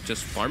content with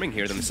just farming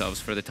here themselves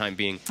for the time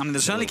being. I mean,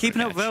 they're certainly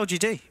keeping up with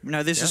LGD.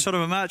 This is sort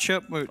of a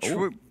matchup which...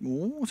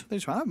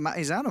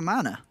 he's out of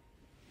mana.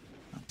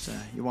 But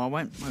YawaR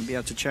won't be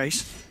able to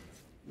chase.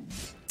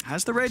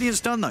 Has the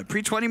Radiance done, though?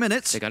 Pre-20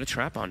 minutes. They got a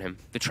trap on him.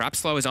 The trap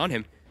slow is on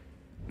him.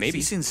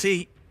 Maybe.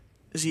 CCnC,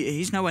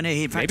 he's nowhere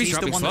near. In fact, he's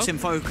the one that's in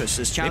focus.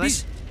 As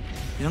Chalice,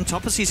 he's on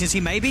top of CCnC.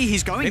 Maybe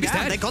he's going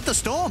down. They got the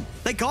Storm.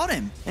 They got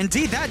him.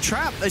 Indeed, that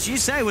trap, as you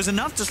say, was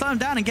enough to slow him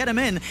down and get him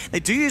in. They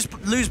do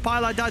lose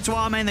pieliedie to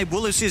Ame, and they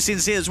will lose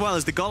CCnC as well,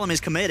 as the Golem is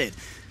committed.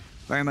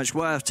 Very much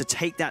worth to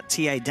take that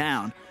TA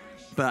down.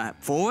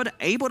 But forward,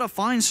 able to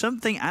find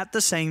something at the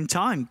same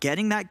time,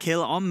 getting that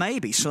kill on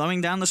Maybe, slowing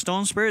down the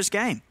Storm Spirit's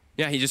game.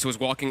 Yeah, he just was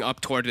walking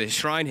up toward his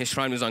shrine. His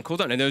shrine was on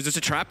cooldown, and there was just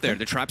a trap there.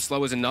 The trap slow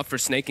was enough for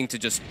Sneyking to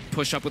just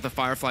push up with the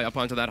Firefly up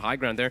onto that high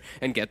ground there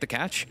and get the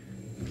catch.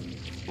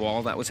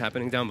 While that was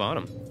happening down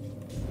bottom.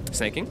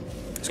 Sneyking.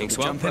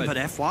 Jump in,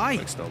 but FY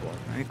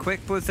very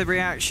quick with the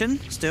reaction.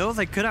 Still,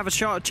 they could have a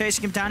shot at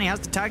chasing him down. He has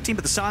the tag team,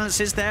 but the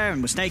silence is there,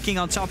 and we're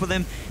Sneyking on top of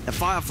them. The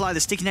Firefly, the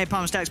sticky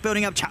napalm stacks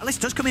building up. Chalice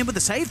does come in with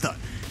the save, though.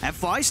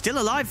 FY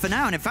still alive for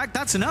now, and in fact,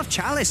 that's enough.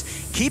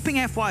 Chalice keeping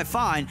FY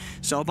fine.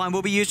 Soulbind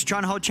will be used to try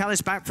and hold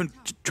Chalice back from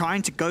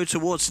trying to go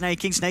towards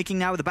Sneyking. Sneyking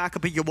now with the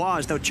backup of YawaR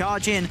as they'll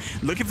charge in,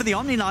 looking for the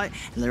Omni Knight.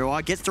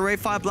 YawaR gets the Ray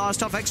Fire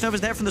blast off.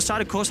 xNova's there from the side,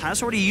 of course,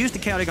 has already used the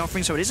Chaotic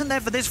offering, so it isn't there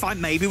for this fight.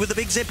 Maybe with the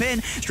big zip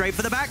in, straight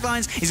for the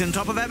backlines. He's on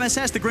top of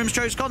MSS. The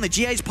Grimstroke's gone. The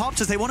GA's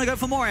popped as they want to go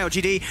for more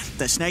LGD.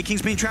 The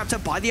Sneyking's been trapped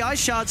up by the Ice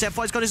Shards.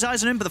 FY's got his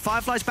eyes on him, but the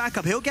Firefly's back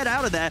up. He'll get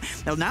out of there.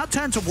 They'll now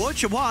turn towards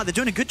YawaR. They're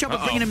doing a good job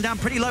of bringing him down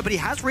pretty low, but he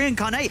has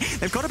reincarnate.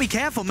 They've got to be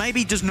careful.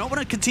 Maybe he does not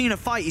want to continue to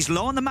fight. He's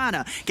low on the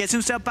mana. Gets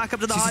himself back up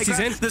to the high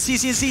ground. The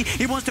CCnC,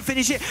 he wants to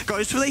finish it.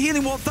 Goes for the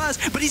healing ward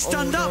first, but he's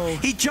stunned up.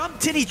 He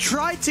jumped in. He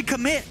tried to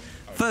commit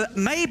for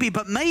Maybe,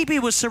 but Maybe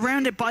was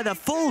surrounded by the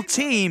full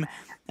team.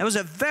 That was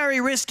a very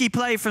risky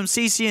play from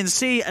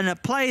CCnC, and a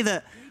play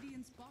that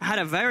had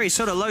a very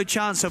sort of low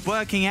chance of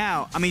working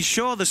out. I mean,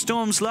 sure, the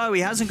Storm's low.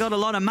 He hasn't got a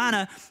lot of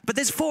mana, but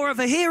there's 4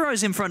 other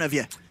heroes in front of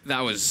you.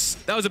 That was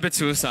a bit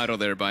suicidal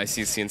there by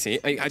CCnC.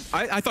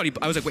 I thought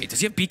I was like, wait, does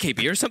he have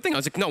BKB or something? I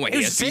was like, no way,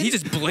 he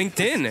just blinked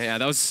in. Yeah,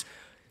 that was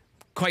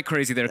quite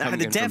crazy there coming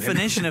in from him. The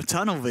definition of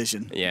tunnel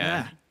vision.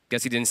 Yeah.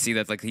 Guess he didn't see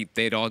that like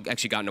they'd all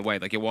actually gotten away.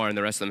 Like YawaR and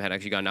the rest of them had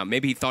actually gotten out.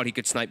 Maybe he thought he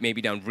could snipe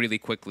maybe down really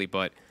quickly,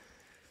 but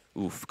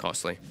oof,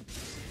 costly.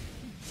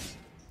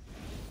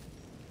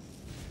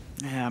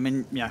 Yeah, I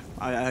mean, yeah,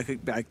 I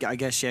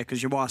guess, yeah,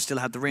 because YawaR still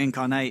had the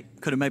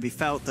reincarnate. Could have maybe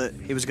felt that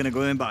he was going to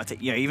go in, but I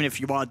think, yeah, even if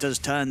YawaR does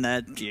turn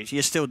there,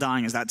 you're still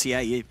dying as that TA.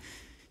 You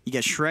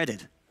get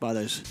shredded by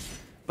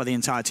the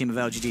entire team of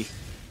LGD.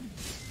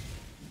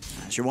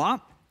 As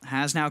YawaR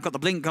has now got the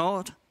blink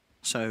gold,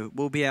 so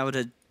we'll be able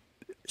to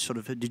sort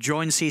of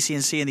join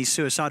CCnC in these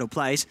suicidal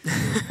plays.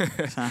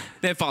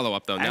 They have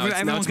follow-up, though. Now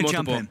it's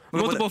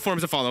multiple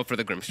forms of follow-up for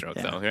the Grimstroke,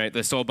 though, right? The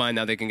Soulbind,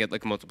 now they can get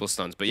like multiple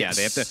stuns. But yeah,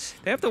 they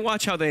have to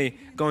watch how they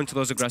go into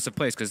those aggressive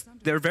plays, because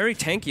they're very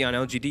tanky on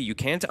LGD. You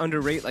can't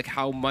underrate like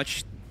how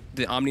much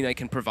the Omni Knight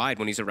can provide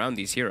when he's around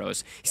these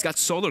heroes. He's got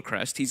Solar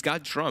Crest, he's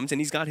got drums, and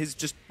he's got his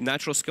just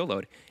natural skill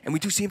load. And we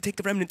do see him take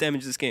the Remnant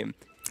damage this game.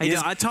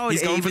 I told you,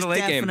 he was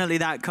definitely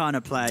that kind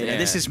of play. Yeah.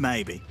 This is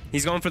maybe.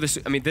 He's going for this.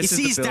 I mean, this is the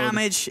build. He sees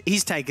damage,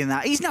 he's taking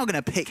that. He's not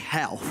going to pick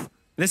health.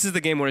 This is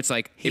the game where it's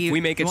like, if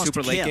we make it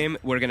super late game,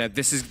 we're going to,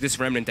 this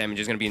Remnant damage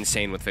is going to be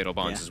insane with Fatal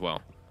Bonds as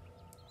well.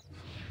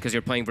 Because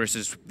you're playing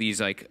versus these,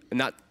 like,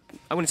 not,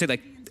 I wouldn't say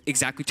like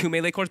exactly 2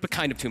 melee cores, but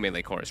kind of 2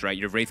 melee cores, right?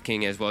 Your Wraith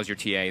King as well as your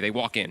TA, they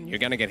walk in. You're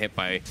going to get hit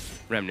by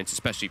Remnants,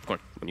 especially, of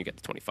course, when you get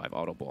the 25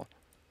 auto ball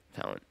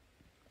talent.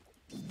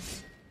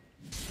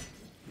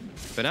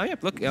 But now, yeah,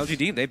 look,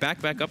 LGD, they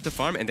back up to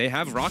farm, and they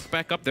have Rock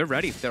back up. They're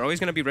ready. They're always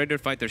going to be ready to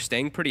fight. They're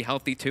staying pretty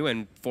healthy, too,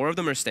 and 4 of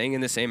them are staying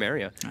in the same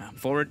area.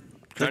 Forward,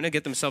 trying to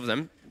get themselves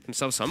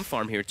some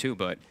farm here, too,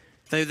 but...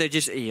 They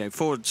just, you know,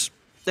 Forwards,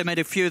 they made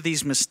a few of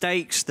these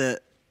mistakes that,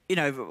 you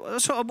know,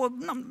 sort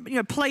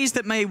of, plays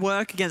that may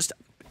work against,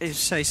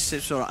 say,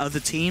 sort of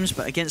other teams,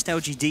 but against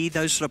LGD,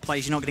 those sort of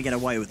plays, you're not going to get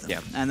away with them.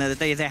 Yeah. And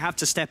they have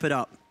to step it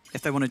up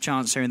if they want a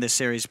chance here in this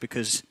series,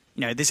 because,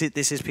 you know, this is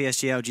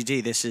PSG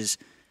LGD. This is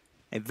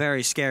a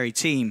very scary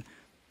team,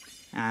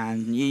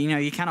 and you know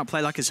you cannot play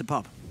like it's a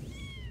pub.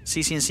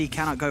 CCnC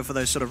cannot go for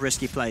those sort of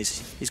risky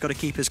plays. He's got to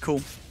keep his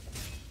cool.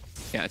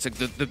 Yeah, it's like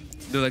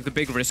the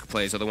big risk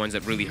plays are the ones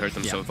that really hurt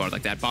them so far.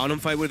 Like that bottom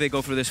fight where they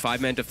go for this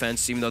 5-man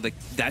defense, even though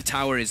that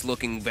tower is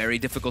looking very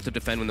difficult to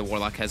defend when the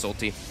Warlock has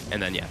ulti,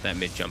 and then yeah, that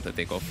mid jump that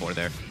they go for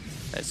there.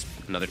 That's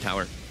another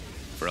tower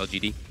for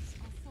LGD.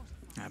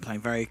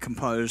 Playing very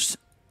composed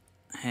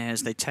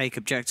as they take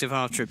objective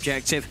after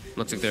objective.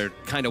 Looks like they're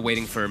kind of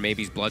waiting for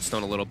maybe's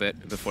Bloodstone a little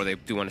bit before they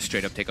do want to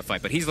straight up take a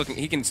fight. But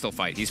he can still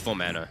fight. He's full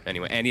mana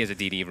anyway, and he has a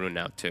DD rune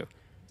now too.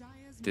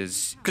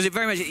 Because it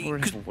very much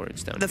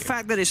the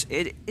fact that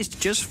it's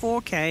just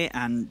 4K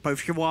and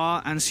both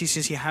YawaR and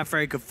CCnC have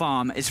very good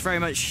farm. It's very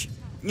much,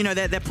 you know,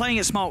 they're playing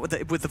it smart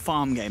with the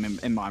farm game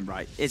in mind,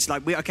 right? It's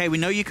like we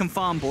know you can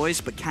farm, boys,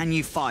 but can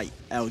you fight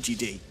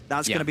LGD?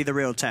 That's going to be the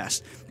real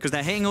test, because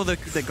they're hitting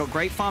they've got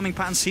great farming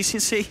patterns.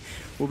 CCnC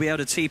will be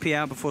able to TP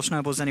out before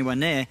Snowball's anywhere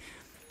near,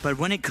 but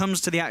when it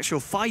comes to the actual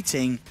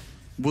fighting,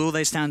 will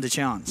they stand a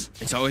chance?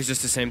 It's always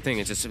just the same thing.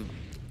 It's just,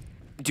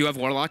 do you have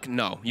Warlock?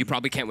 No. You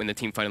probably can't win the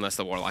team fight unless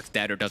the Warlock's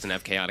dead or doesn't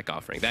have Chaotic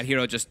Offering. That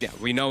hero just,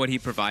 we know what he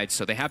provides,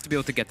 so they have to be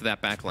able to get to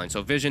that back line.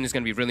 So Vision is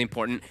going to be really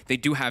important. They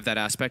do have that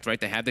aspect, right?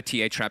 They have the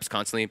TA traps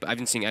constantly, but I've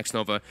been seeing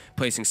xNova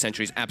placing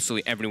sentries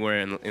absolutely everywhere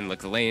in like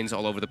the lanes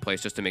all over the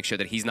place just to make sure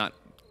that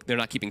they're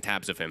not keeping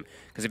tabs of him.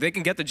 Because if they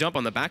can get the jump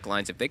on the back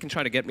lines, if they can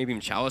try to get maybe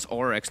even Chalice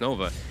or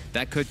xNova,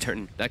 that could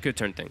turn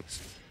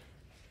things.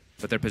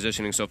 But their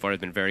positioning so far has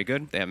been very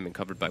good. They haven't been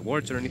covered by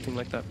wards or anything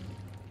like that.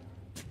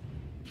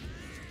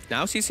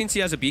 Now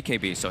CCnC has a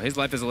BKB, so his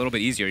life is a little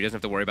bit easier. He doesn't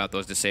have to worry about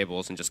those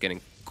disables and just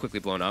getting quickly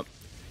blown up.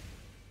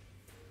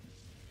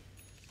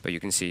 But you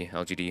can see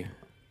LGD,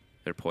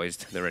 they're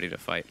poised, they're ready to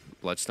fight.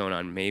 Bloodstone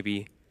on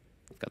maybe.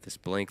 They've got this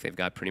blink, they've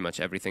got pretty much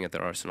everything at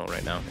their arsenal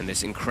right now. And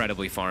this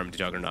incredibly farmed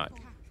Juggernaut.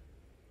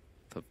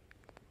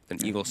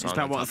 An Eagle Song. It's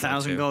about, what,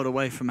 1,000 gold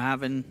away from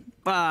having...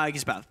 Well, I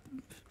guess about...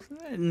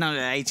 No,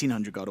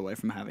 1,800 gold away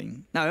from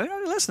having... No,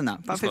 less than that.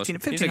 About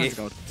 1,500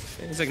 gold.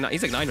 He's like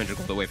 900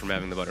 gold away from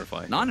having the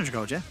Butterfly. 900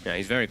 gold, yeah. Yeah,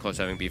 he's very close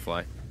to having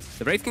B-Fly.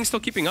 The Wraith King's still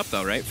keeping up,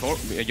 though, right?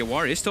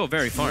 YawaR is still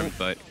very farmed,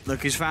 but...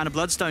 Look who's found a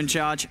Bloodstone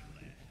charge.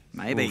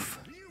 Maybe. Oof.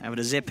 Able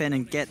to zip in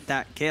and get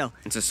that kill.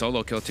 It's a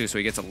solo kill, too, so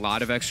he gets a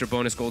lot of extra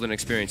bonus golden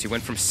experience. He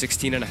went from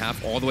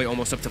 16.5 all the way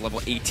almost up to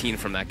level 18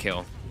 from that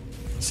kill.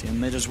 See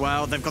him mid as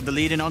well. They've got the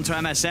lead in onto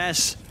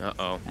MSS.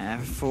 Uh-oh.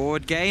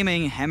 Forward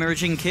gaming,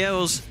 hemorrhaging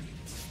kills.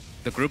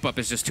 The group up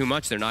is just too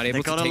much. They're not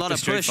able to take the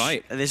straight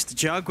fight. This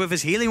Jug with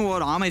his healing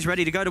ward. Ame's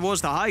ready to go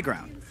towards the high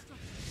ground.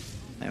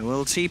 They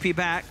will TP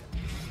back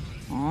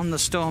on the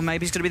Storm.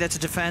 Maybe he's going to be there to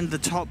defend the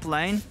top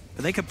lane.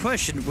 But they could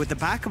push, and with the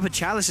backup of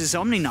Chalice's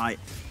Omni Knight,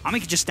 Ame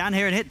could just stand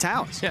here and hit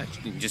towers. Yeah,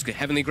 just get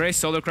Heavenly Grace,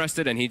 Solar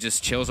Crested, and he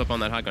just chills up on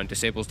that high ground.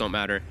 Disables don't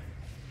matter.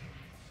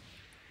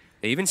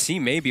 They even see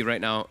maybe right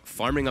now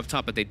farming up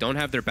top, but they don't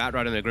have their Bat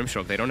Rod and their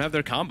Grimstroke. They don't have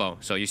their combo.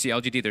 So you see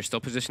LGD, they're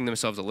still positioning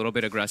themselves a little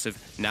bit aggressive.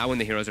 Now when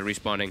the heroes are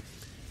respawning,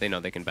 they know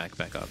they can back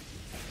up.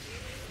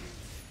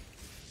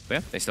 But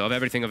yeah, they still have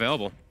everything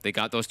available. They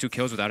got those 2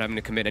 kills without having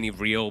to commit any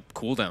real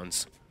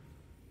cooldowns.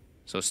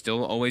 So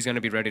still always going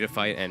to be ready to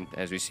fight. And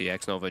as we see,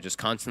 xNova just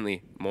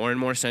constantly more and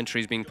more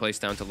sentries being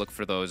placed down to look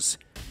for those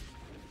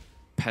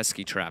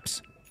pesky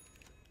traps.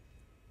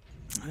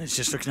 It's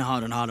just looking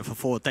harder and harder for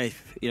Forward.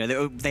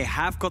 They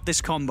have got this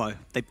combo.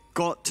 They've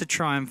got to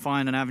try and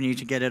find an avenue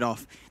to get it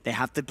off. They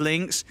have the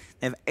blinks.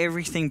 They have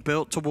everything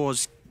built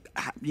towards,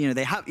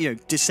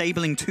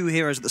 disabling 2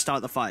 heroes at the start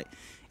of the fight.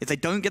 If they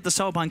don't get the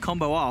Soulbind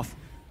combo off,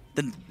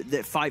 then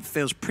the fight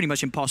feels pretty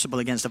much impossible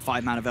against a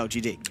 5-man of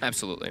LGD.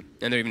 Absolutely.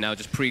 And they're even now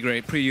just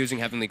pre-using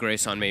Heavenly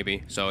Grace on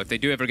maybe. So if they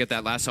do ever get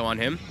that lasso on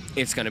him,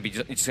 it's gonna be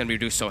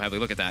reduced so heavily.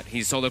 Look at that.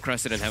 He's solo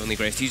crested and Heavenly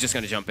Grace. He's just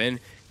gonna jump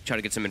in, try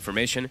to get some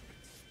information.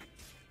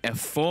 A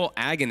full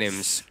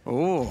Aghanims.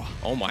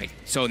 Oh my.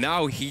 So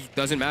now he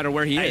doesn't matter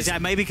where he is.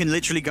 That maybe can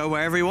literally go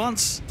wherever he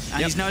wants.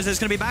 And he knows there's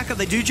going to be backup.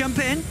 They do jump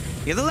in.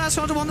 Get the last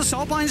one to one. The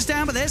Soulbind's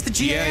down, but there's the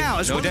GA out.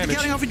 As well as the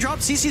killing off and drop.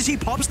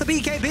 CCnC pops the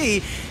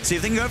BKB. See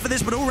if they can go for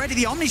this, but already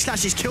the Omni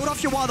Slash is killed off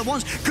YawaR the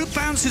ones. Good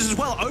bounces as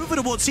well over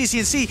towards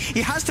CCnC.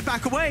 He has to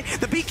back away.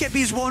 The BKB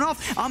is worn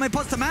off. Ame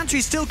pots the Mantra.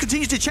 He still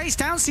continues to chase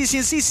down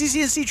CCnC.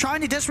 CCnC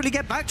trying to desperately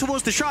get back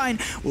towards the Shrine.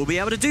 Will be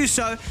able to do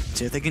so.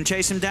 See if they can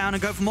chase him down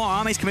and go for more.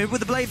 Ame's committed with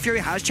the Blade Fury.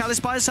 Has Chalice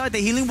by his side. The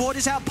healing ward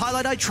is out.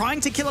 pieliedie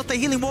trying to kill off the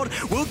healing ward.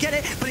 Will get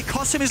it, but it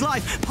costs him his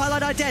life.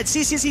 pieliedie dead.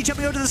 CCnC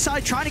jumping over to the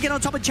side, trying to get on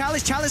top of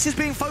Chalice. Chalice is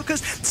being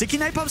focused. Sicky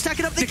Napalm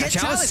stacking up. They get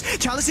Chalice.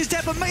 Chalice is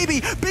dead, but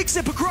maybe. Big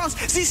zip across.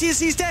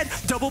 CCnC's dead.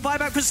 Double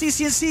buyback from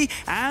CCnC.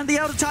 And the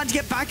Elder Time to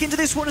get back into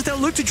this one as they'll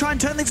look to try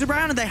and turn things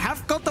around. And they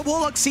have got the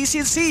Warlock.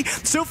 CCnC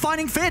still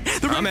finding fit.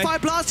 The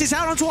Rimfire Blast is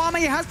out onto Ame.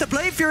 He has the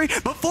Blade Fury,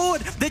 but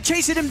Forward, they're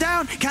chasing him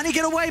down. Can he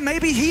get away?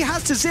 Maybe he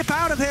has to zip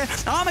out of here.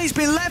 Ame's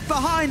been left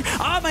behind.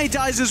 Ame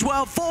dies as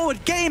well.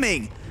 Forward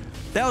Gaming,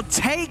 they'll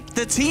take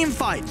the team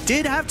fight.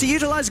 Did have to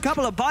utilize a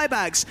couple of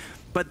buybacks,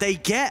 but they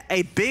get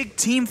a big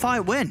team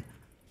fight win.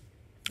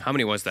 How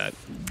many was that?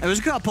 It was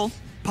a couple.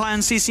 Pi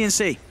and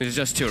CCnC. It was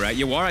just 2, right?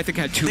 YawaR, I think,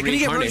 had 2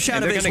 reincarnates,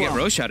 and they're going to get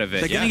Roche out of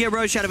it. They're going to get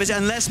Roche out of it,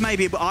 unless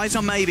maybe, but eyes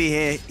on maybe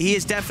here. He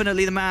is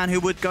definitely the man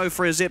who would go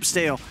for a zip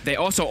steal. They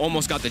also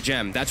almost got the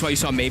gem. That's why you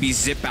saw maybe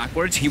zip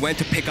backwards. He went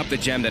to pick up the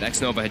gem that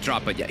xNova had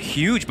dropped, but yeah,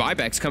 huge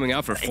buybacks coming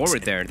out for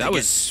Forward there. That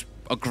was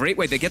a great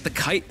way. They get the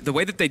kite, the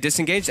way that they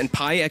disengaged, and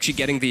Pi actually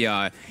getting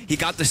the, he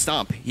got the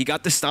stomp. He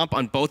got the stomp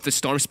on both the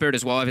Storm Spirit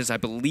as well as, I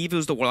believe it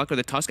was the Warlock or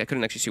the Tusk. I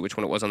couldn't actually see which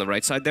one it was on the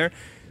right side there.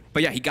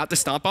 But yeah, he got the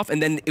stomp off,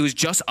 and then it was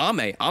just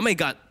Ame. Ame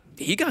got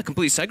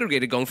completely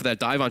segregated going for that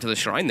dive onto the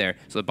Shrine there.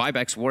 So the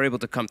buybacks were able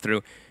to come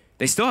through.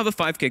 They still have a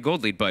 5K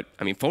gold lead, but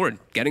I mean, Forward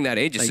getting that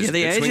Aegis is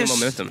swinging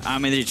momentum. I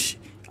mean,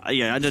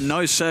 under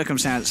no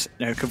circumstance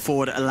can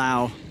Forward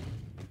allow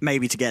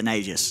maybe to get an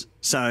Aegis.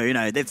 So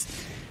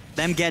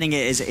them getting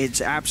it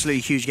it's absolutely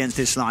huge against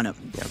this lineup.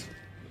 Yeah.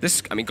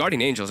 I mean,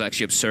 Guardian Angel is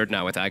actually absurd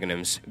now with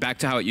Aghanims. Back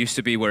to how it used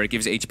to be where it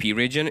gives HP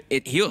regen.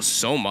 It heals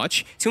so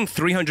much. It's healing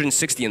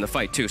 360 in the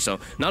fight, too. So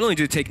not only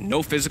do it take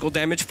no physical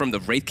damage from the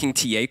Wraith King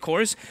TA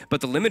cores,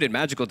 but the limited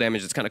magical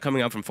damage that's kind of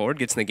coming out from Forward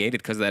gets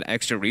negated because of that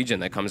extra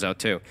regen that comes out,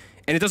 too.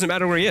 And it doesn't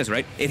matter where he is,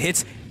 right? It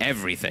hits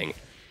everything.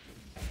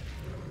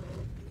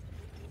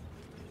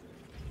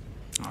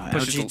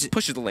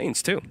 Pushes the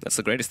lanes, too. That's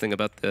the greatest thing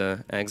about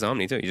the Aghs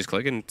Omni, too. You just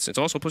click, and it's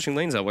also pushing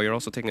lanes out while you're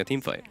also taking a team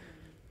fight.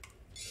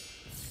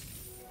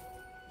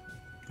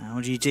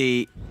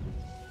 LGD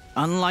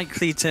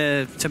unlikely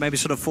to maybe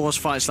sort of force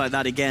fights like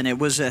that again. It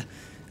was a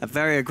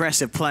very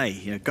aggressive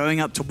play, going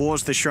up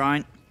towards the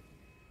Shrine,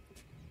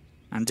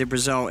 and did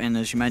result in,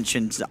 as you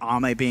mentioned,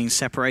 Ame being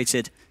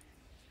separated,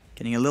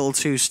 getting a little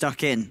too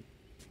stuck in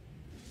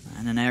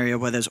an area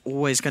where there's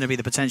always going to be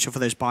the potential for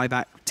those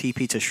buyback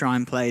TP to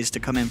Shrine plays to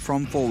come in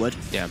from Forward.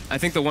 Yeah, I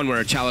think the one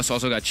where Chalice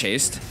also got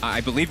chased, I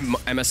believe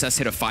MSS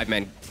hit a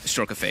 5-man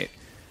Stroke of Fate.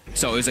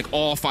 So it was like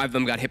all 5 of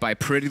them got hit by a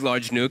pretty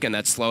large nuke, and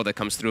that slow that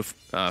comes through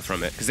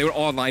from it, because they were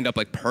all lined up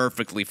like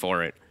perfectly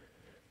for it.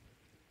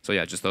 So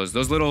yeah, just those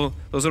little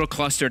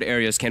clustered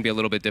areas can be a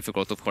little bit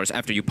difficult, of course,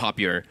 after you pop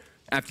your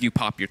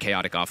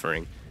chaotic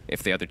offering.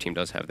 If the other team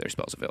does have their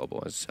spells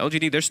available, as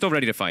LGD, they're still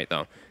ready to fight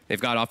though.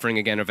 They've got offering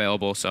again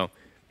available, so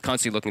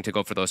constantly looking to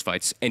go for those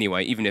fights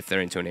anyway, even if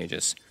they're into an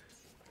Aegis.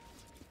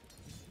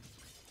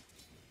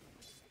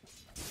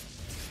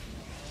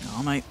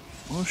 Mate,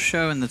 we'll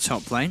show in the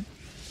top lane.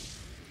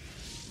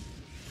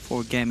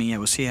 Forward Gaming, yeah,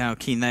 we'll see how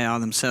keen they are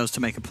themselves to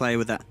make a play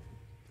with that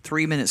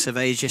 3 minutes of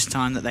Aegis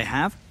time that they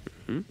have.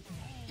 Of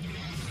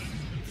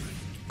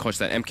course,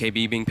 that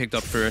MKB being picked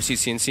up for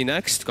CCnC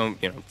next, going,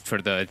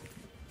 for the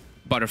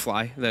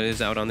butterfly that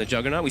is out on the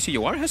Juggernaut. We see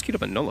YawaR has queued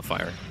up a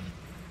Nullifier.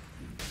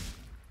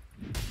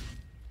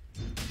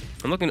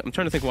 I'm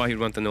trying to think why he'd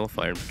want the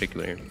Nullifier in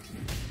particular here.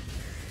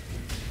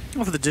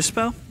 Oh, for the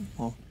Dispel?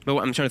 Well, but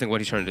I'm trying to think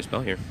what he's trying to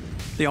dispel here.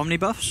 The Omni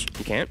buffs?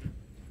 You can't?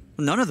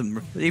 None of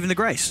them, even the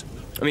Grace.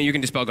 I mean, you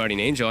can dispel Guardian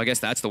Angel. I guess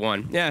that's the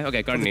one. Yeah,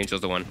 okay, Guardian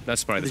Angel's the one.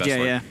 That's probably the best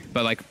one. Yeah.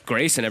 But like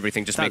Grace and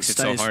everything just makes it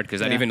so hard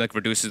because that even like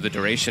reduces the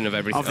duration of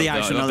everything, of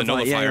the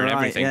nullifier and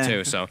everything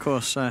too. So of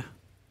course.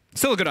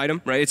 Still a good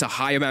item, right? It's a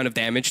high amount of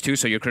damage too,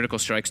 so your critical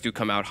strikes do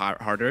come out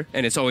harder.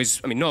 And it's always,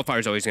 I mean, Nullifier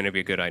is always going to be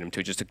a good item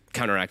too, just to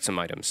counteract some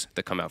items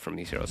that come out from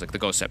these heroes, like the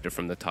Ghost Scepter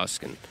from the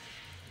Tusk, and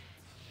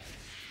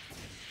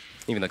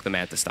even like the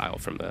Manta style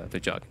from the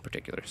Jug in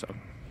particular. So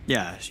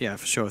yeah,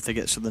 for sure. If they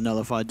get the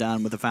Nullified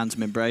down with the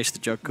Phantom Embrace, the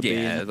Jug could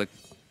be. Like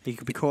he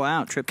could be caught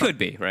out. Could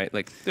be, right?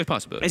 Like there's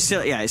possibility.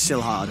 It's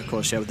still hard, of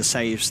course. Yeah, with the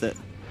saves that.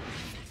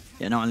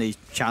 Yeah, not only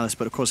Chalice,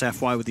 but of course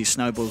FY with these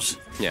snowballs.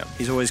 Yeah,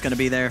 he's always going to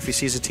be there if he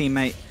sees a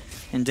teammate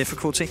in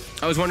difficulty.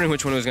 I was wondering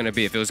which one it was going to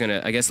be. If it was going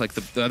to, I guess like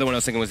the other one I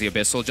was thinking was the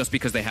Abyssal, just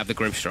because they have the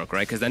Grimstroke,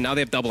 right? Because then now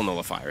they have double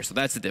Nullifier, so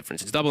that's the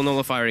difference. It's double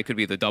Nullifier. It could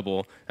be the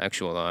double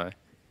actual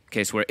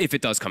case where if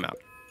it does come out.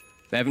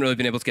 They haven't really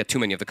been able to get too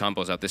many of the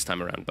combos out this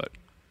time around, but.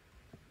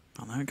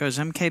 Oh, there it goes.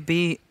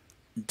 MKB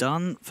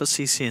done for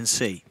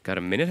CCnC. Got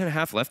a minute and a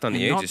half left on the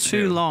Aegis. Not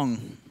too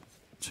long.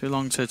 Too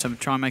long to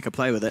try and make a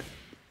play with it.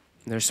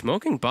 They're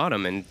smoking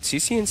bottom, and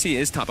CCnC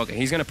is top. Okay,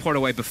 he's going to port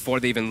away before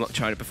they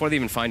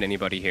even find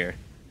anybody here.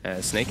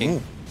 Sneyking.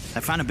 Ooh,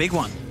 they found a big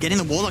one. Getting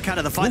the Warlock out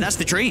of the fight, that's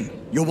the dream.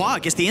 YawaR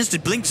gets the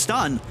instant blink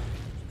stun.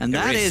 And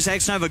that is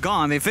xNova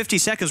gone. I mean, 50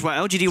 seconds where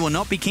LGD will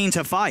not be keen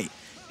to fight.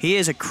 He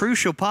is a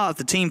crucial part of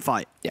the team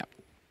fight. Yeah.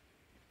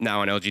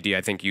 Now on LGD, I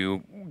think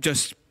you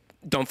just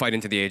don't fight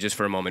into the Aegis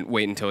for a moment.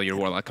 Wait until your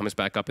Warlock comes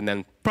back up, and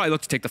then probably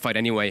look to take the fight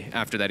anyway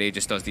after that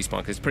Aegis does despawn,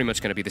 because it's pretty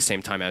much going to be the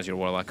same time as your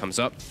Warlock comes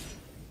up.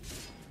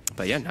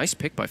 But yeah, nice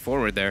pick by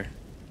Forward there.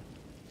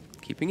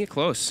 Keeping it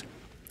close.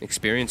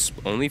 Experience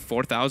only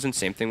 4,000,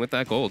 same thing with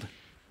that gold.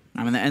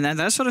 I mean, and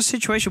that sort of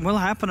situation will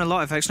happen a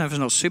lot if xNova's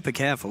not super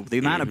careful. The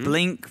amount of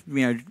blink,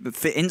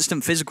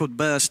 instant physical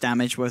burst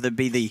damage, whether it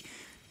be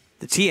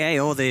the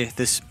TA or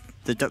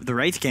the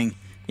Wraith King,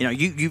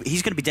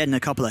 he's going to be dead in a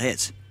couple of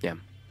hits. Yeah.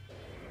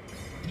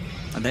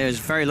 And there's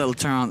very little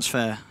chance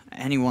for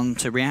anyone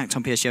to react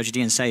on PSG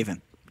LGD and save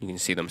him. You can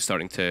see them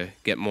starting to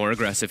get more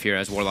aggressive here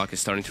as Warlock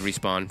is starting to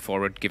respawn.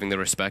 Forward, giving the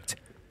respect,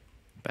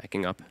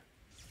 backing up.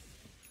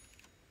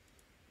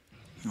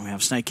 And we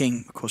have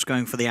Sneyking, of course,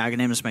 going for the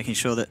Aghanims, making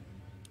sure that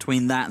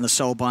between that and the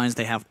Soulbinds,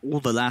 they have all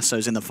the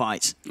lassos in the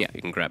fight. Yeah,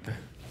 you can grab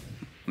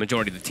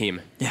majority of the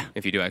team. Yeah.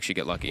 If you do actually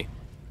get lucky.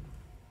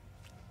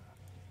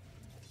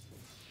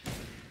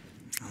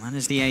 And that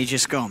is the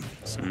Aegis gone.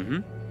 So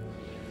with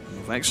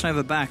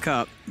xNova back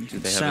up, you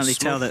can certainly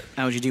tell that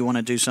LGD want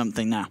to do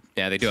something now.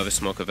 Yeah, they do have a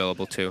smoke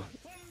available too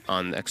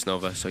on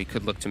xNova, so he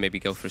could look to maybe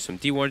go for some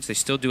D-wards. They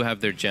still do have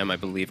their gem, I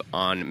believe,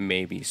 on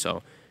maybe,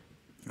 so.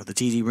 Got the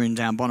TD rune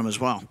down bottom as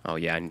well. Oh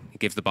yeah, and he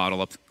gives the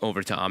bottle up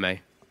over to Ame.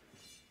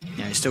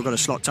 Yeah, he's still got a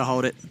slot to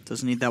hold it.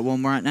 Doesn't need that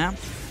one right now.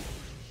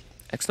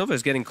 xNova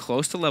is getting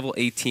close to level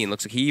 18.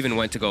 Looks like he even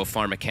went to go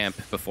farm a camp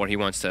before he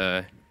wants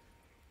to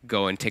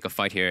go and take a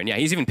fight here. And yeah,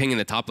 he's even pinging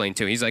the top lane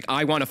too. He's like,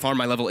 I want to farm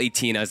my level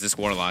 18 as this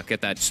Warlock.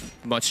 Get that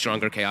much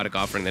stronger chaotic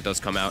offering that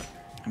does come out.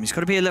 I mean, he's got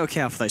to be a little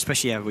careful though,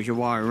 especially with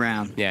YawaR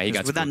around. Yeah, he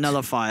got with that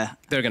nullifier.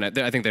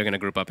 I think they're gonna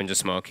group up and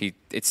just smoke.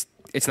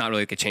 It's not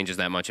really like it changes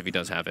that much if he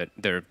does have it.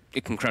 They're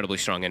incredibly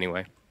strong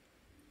anyway.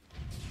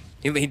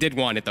 He did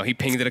want it though. He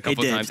pinged it a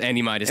couple of times, and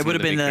he might have. It would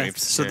have been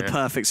the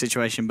perfect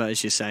situation, but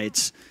as you say,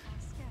 it's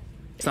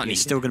not.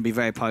 He's still going to be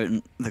very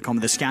potent.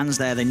 The scans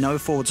there. They know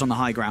Forward's on the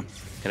high ground.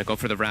 Gonna go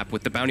for the wrap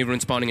with the bounty rune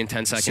spawning in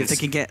 10 seconds. See if they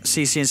can get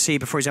CCnC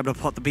before he's able to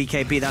pot the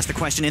BKB. That's the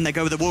question. In they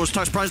go with the War's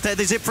Touch Prize there.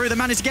 They zip through. They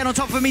manage to get on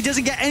top of him. He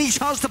doesn't get any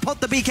chance to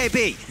pot the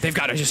BKB. They've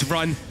got to just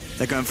run.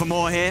 They're going for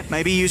more here.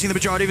 Maybe using the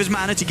majority of his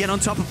mana to get on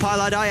top of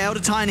pieliedie.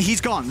 Elder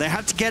he's gone. They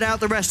have to get out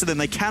the rest of them.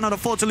 They cannot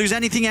afford to lose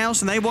anything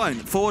else, and they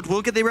won't. Forward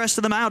will get the rest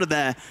of them out of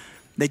there.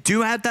 They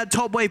do have that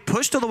top wave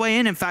pushed all the way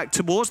in fact,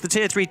 towards the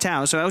tier 3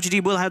 tower, so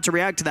LGD will have to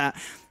react to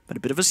that. But a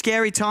bit of a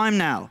scary time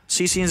now.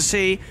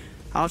 CCnC,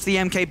 after the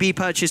MKB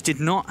purchase, did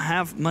not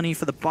have money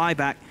for the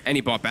buyback. And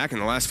he bought back in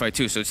the last fight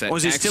too, so it's that. Or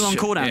is it still on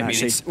cooldown,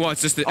 actually?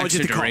 It's just the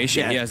extra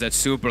duration. He has that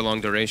super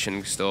long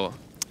duration still.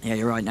 Yeah,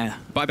 you're right now.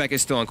 Buyback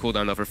is still on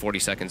cooldown though for 40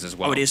 seconds as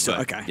well. Oh, it is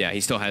still, okay. Yeah, he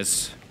still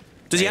has.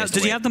 Does he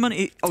have the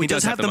money? Oh, he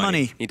does have the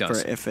money. He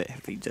does.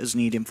 If he does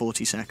need in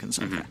 40 seconds,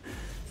 okay.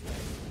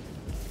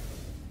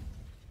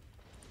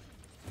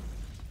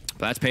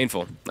 But that's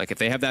painful. Like, if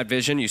they have that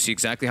vision, you see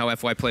exactly how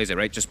FY plays it,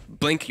 right? Just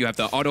blink, you have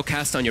the auto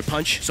cast on your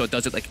punch, so it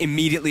does it like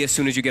immediately as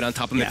soon as you get on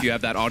top of him if you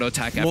have that auto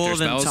attack after spells.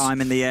 More than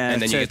time in the air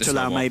and then to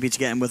allow maybe to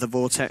get him with a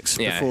vortex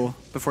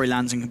before he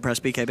lands and can press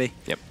BKB.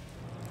 Yep.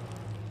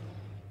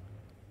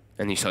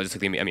 And you saw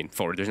just like I mean,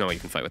 Forward, there's no way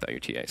you can fight without your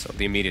TA, so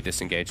the immediate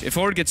disengage. If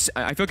Forward gets,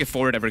 I feel like if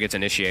Forward ever gets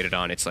initiated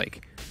on, it's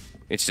like,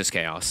 it's just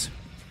chaos.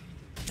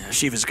 Yeah,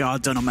 Shiva's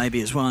Guard done on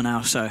maybe as well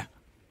now, so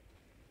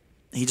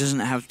he doesn't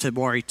have to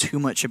worry too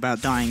much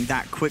about dying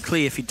that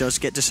quickly if he does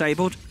get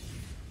disabled.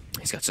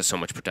 He's got so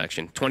much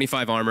protection.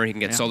 25 armor, he can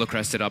get solo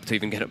crested up to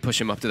even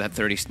push him up to that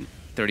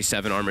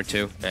 37 armor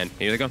too. And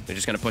here they go, they're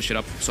just gonna push it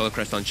up. Solo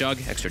crest on Jug,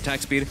 extra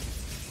attack speed.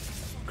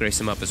 Grace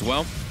him up as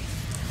well.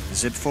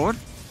 Zip forward.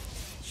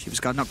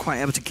 Shiva's Guard not quite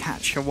able to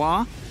catch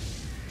YawaR.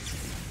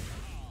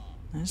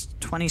 There's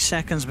 20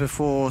 seconds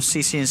before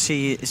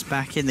CCnC is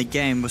back in the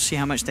game. We'll see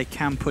how much they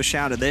can push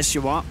out of this.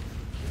 YawaR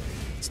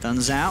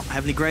stuns out.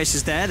 Heavenly Grace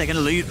is there. They're going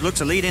to look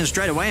to lead in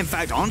straight away. In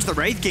fact, onto the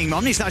Wraith King.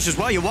 Omni Slash as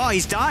well. YawaR,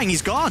 he's dying.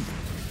 He's gone.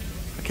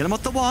 Kill him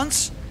off the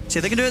once. See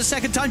if they can do it a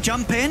second time.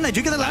 Jump in. They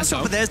do get the last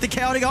one, but there's the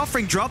Chaotic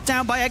Offering. Drop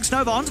down by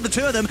xNova onto the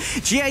two of them.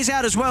 GA's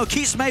out as well.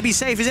 Keeps maybe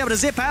safe. He's able to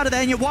zip out of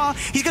there. And YawaR,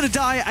 he's going to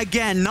die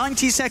again.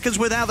 90 seconds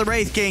without the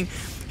Wraith King.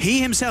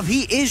 He himself,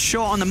 he is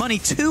short on the money.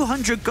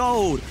 200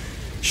 gold.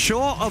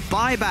 Short of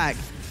buyback.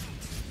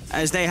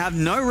 As they have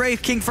no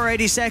Wraith King for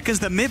 80 seconds.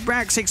 The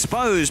mid-rack's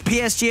exposed.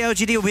 PSG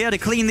LGD will be able to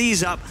clean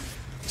these up.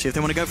 See if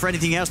they want to go for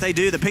anything else. They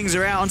do. The pings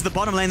are out onto the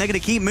bottom lane. They're going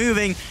to keep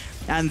moving.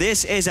 And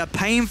this is a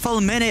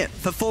painful minute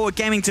for Forward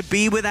Gaming to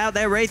be without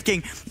their Wraith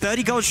King.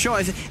 30 gold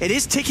short. It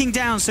is ticking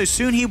down, so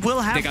soon he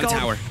will have gold. They got a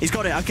tower. He's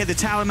got it. Okay, the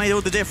tower made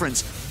all the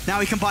difference. Now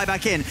he can buy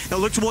back in. They'll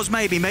look towards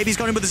Maybe. Maybe's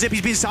got him with the zip.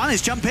 He's been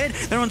silenced. Jump in.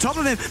 They're on top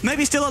of him.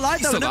 Maybe's still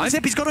alive, though. Another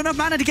zip. He's got enough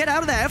mana to get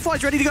out of there.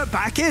 FY's ready to go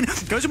back in.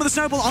 Goes in with a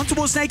snowball on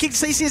towards Sneyking.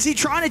 CCnC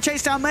trying to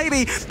chase down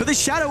Maybe, but the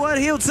Shadow Word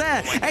heals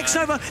there.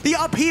 xNova, the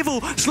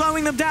upheaval,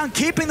 slowing them down,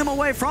 keeping them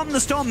away from the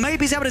storm.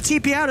 Maybe's able to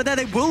TP out of there.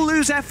 They will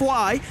lose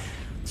FY.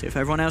 See if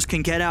everyone else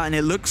can get out, and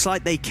it looks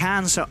like they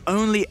can, so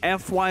only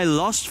FY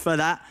lost for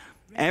that.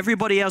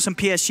 Everybody else on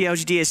PSG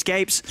LGD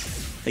escapes.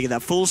 They get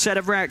that full set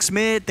of racks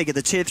mid, they get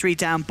the tier 3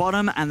 down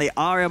bottom, and they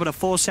are able to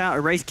force out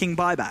a Wraith King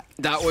buyback.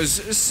 That was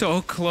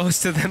so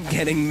close to them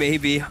getting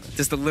maybe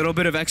just a little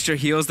bit of extra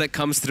heals that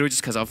comes through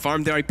just because on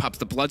farm there. He pops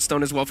the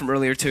Bloodstone as well from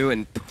earlier too,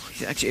 and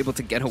he's actually able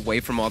to get away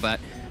from all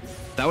that.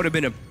 That would have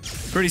been a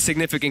pretty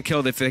significant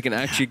kill if they can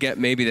actually get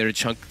maybe their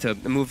chunk to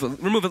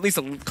remove at least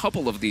a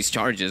couple of these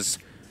charges.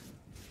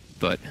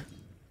 But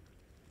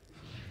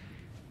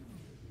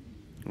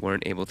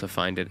weren't able to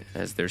find it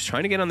as they're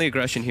trying to get on the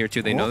aggression here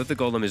too. They know that the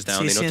Golem is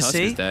down. They know Tusk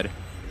is dead.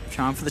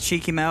 Trying for the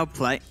cheeky mail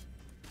play.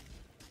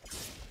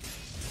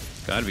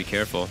 Gotta be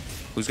careful.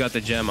 Who's got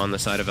the gem on the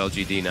side of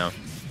LGD now?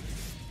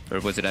 Or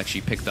was it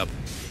actually picked up?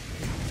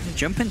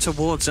 Jumping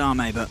towards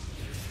Ame, but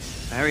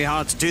very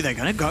hard to do. They're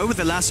going to go with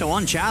the lasso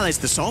on Chalice.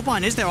 The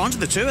Soulbind is there onto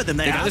the two of them.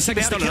 They got the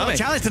second stun on Ame.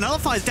 Chalice. The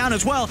Nullifier's down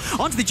as well.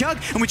 Onto the Jug,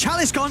 and with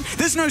Chalice gone,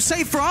 there's no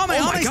save for Ame.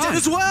 Ame's dead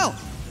as well.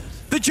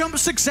 The jump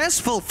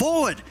successful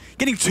forward,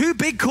 getting two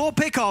big core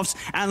pickoffs,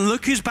 and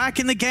look who's back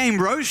in the game.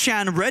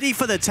 Roshan ready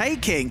for the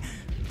taking.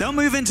 They'll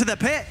move into the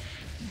pit.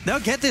 They'll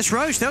get this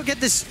Roche. They'll get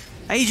this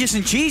Aegis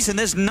and Cheese, and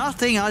there's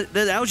nothing that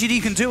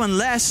LGD can do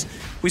unless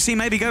we see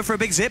maybe go for a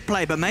big zip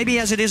play. But maybe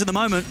as it is at the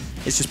moment,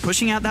 it's just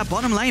pushing out that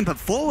bottom lane. But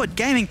Forward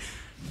Gaming,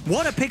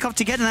 what a pickoff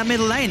to get in that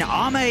middle lane.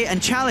 Ame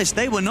and Chalice,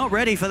 they were not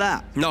ready for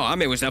that. No,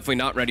 Ame was definitely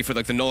not ready for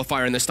like the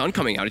Nullifier and the stun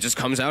coming out. It just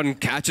comes out and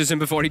catches him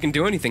before he can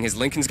do anything. His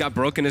Lincoln's got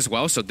broken as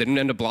well, so didn't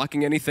end up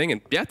blocking anything.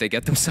 And yeah, they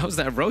get themselves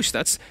that Roche.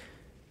 That's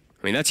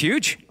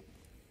huge.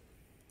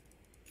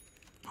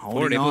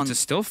 Forward able to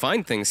still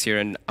find things here,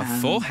 and a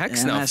full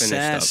Hex now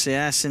finished up.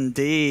 Yes,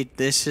 indeed.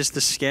 This is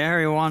the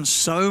scary one.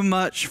 So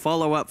much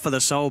follow-up for the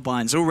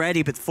Soulbinds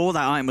already before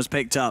that item was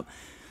picked up.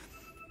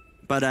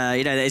 But,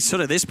 you know, it's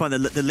sort of this point,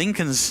 the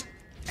Lincolns,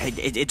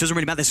 it doesn't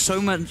really matter. There's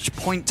so much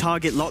point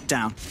target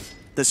lockdown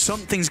that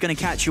something's going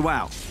to catch you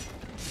out.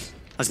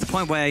 That's the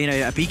point where, you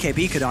know, a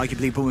BKB could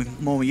arguably be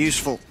more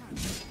useful.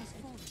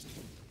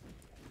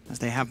 As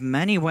they have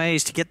many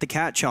ways to get the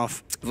catch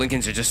off.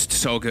 Lincolns are just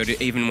so good,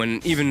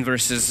 even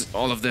versus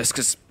all of this,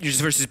 because just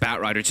versus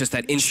Batrider, it's just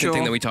that instant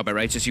thing that we talk about,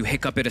 right? It's just you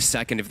hiccup it a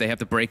second if they have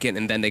to break it,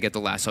 and then they get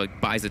the last, so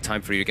it buys the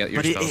time for you to get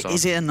your spells off.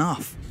 Is it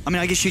enough? I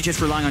mean, I guess you're just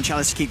relying on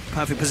Chalice to keep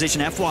perfect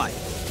position. FY.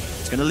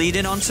 It's going to lead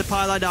in onto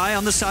pieliedie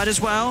on the side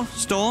as well.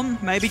 Storm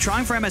maybe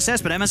trying for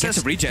MSS, but MSS... Gets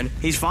a regen.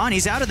 He's fine,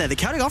 he's out of there. The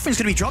Chaotic Offering is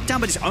going to be dropped down,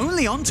 but it's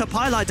only onto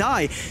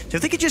pieliedie. So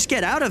if they could just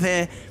get out of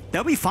here,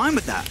 they'll be fine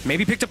with that.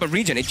 Maybe picked up a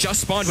regen. It just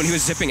spawned when he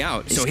was zipping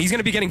out. So he's going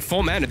to be getting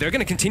full mana. They're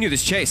going to continue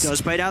this chase.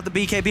 Does bait out the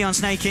BKB on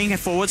Sneyking.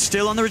 Forward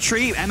still on the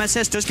retreat.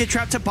 MSS does get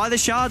trapped up by the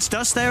shards.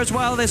 Dust there as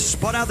well. They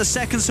spot out the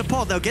second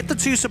support. They'll get the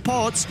two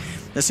supports.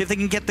 Let's see if they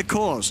can get the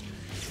cores.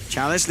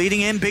 Chalice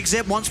leading in. Big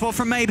zip once more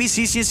from Maybe.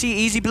 CCnC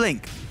easy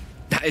blink.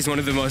 That is one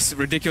of the most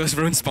ridiculous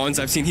rune spawns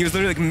I've seen. He was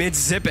literally like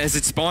mid-zip as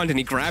it spawned and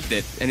he grabbed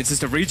it, and it's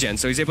just a regen,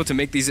 so he's able to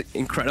make these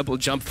incredible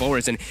jump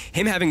forwards, and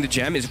him having the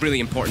gem is really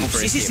important for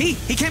his team.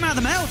 He came out of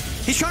the melt.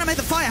 He's trying to make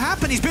the fire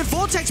happen. He's been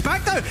Vortex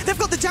back though. They've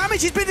got the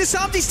damage. He's been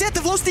disarmed. He's dead.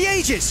 They've lost the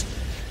Aegis.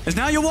 There's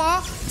now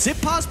YawaR. Zip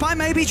past by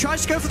Maybe.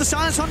 Tries to go for the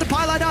silence onto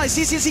pieliedie.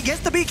 CCnC gets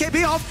the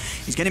BKB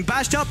off. He's getting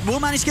bashed up. Will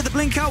manage to get the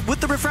blink out with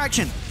the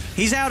refraction.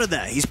 He's out of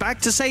there. He's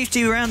back to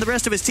safety around the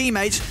rest of his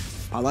teammates.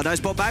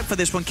 pieliedie's brought back for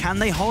this one. Can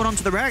they hold on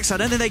to the racks? I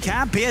don't think they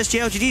can. PSG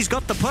LGD's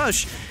got the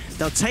push.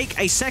 They'll take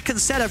a second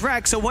set of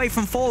racks away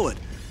from Forward.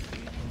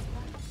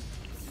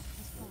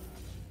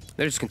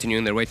 They're just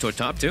continuing their way toward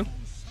top too.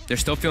 They're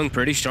still feeling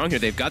pretty strong here.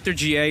 They've got their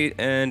GA,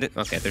 and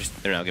okay,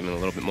 they're now giving a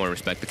little bit more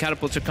respect. The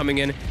catapults are coming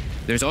in.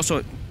 There's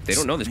also, they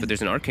don't know this, but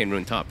there's an arcane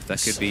rune top.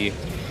 That could be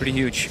pretty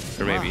huge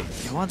for Maybe.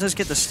 YawaR does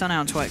get the stun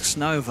out to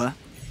xNova.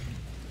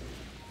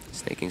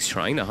 Sneyking's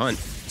trying to hunt.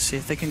 See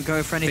if they can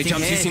go for anything. They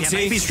jump CCnC.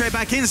 Maybe straight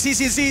back in.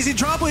 CCnC is in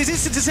trouble. He's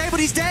instant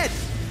disabled. He's dead.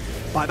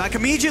 Buyback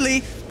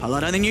immediately.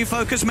 Paladin on the new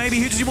focus, maybe.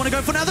 Who does he want to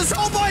go for now? The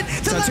Soul Point!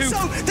 The left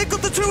zone! They've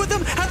got the two of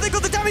them! Have they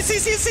got the damage?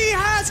 CCnC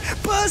has!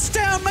 Burst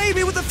down,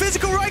 maybe, with the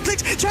physical right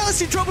clicks.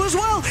 Chalice in trouble as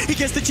well. He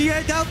gets the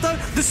G8 out, though.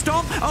 The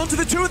Stomp onto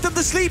the two of them.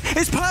 The Sleep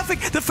is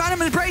perfect. The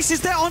Phantom Embrace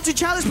is there onto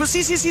Chalice, but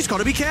CCnC's got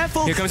to be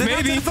careful. Here comes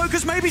Maybe. The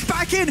focus, maybe's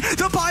back in.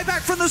 The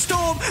buyback from the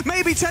Storm.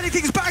 Maybe turning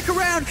things back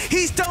around.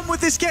 He's done with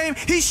this game.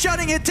 He's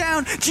shutting it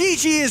down.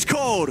 GG is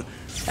called.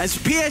 As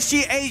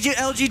PSG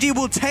LGD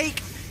will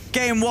take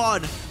game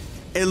 1.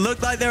 It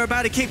looked like they were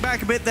about to kick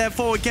back a bit there,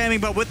 Forward Gaming,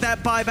 but with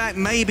that buyback,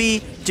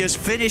 maybe just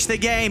finish the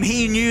game.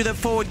 He knew that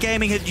Forward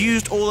Gaming had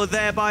used all of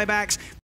their buybacks.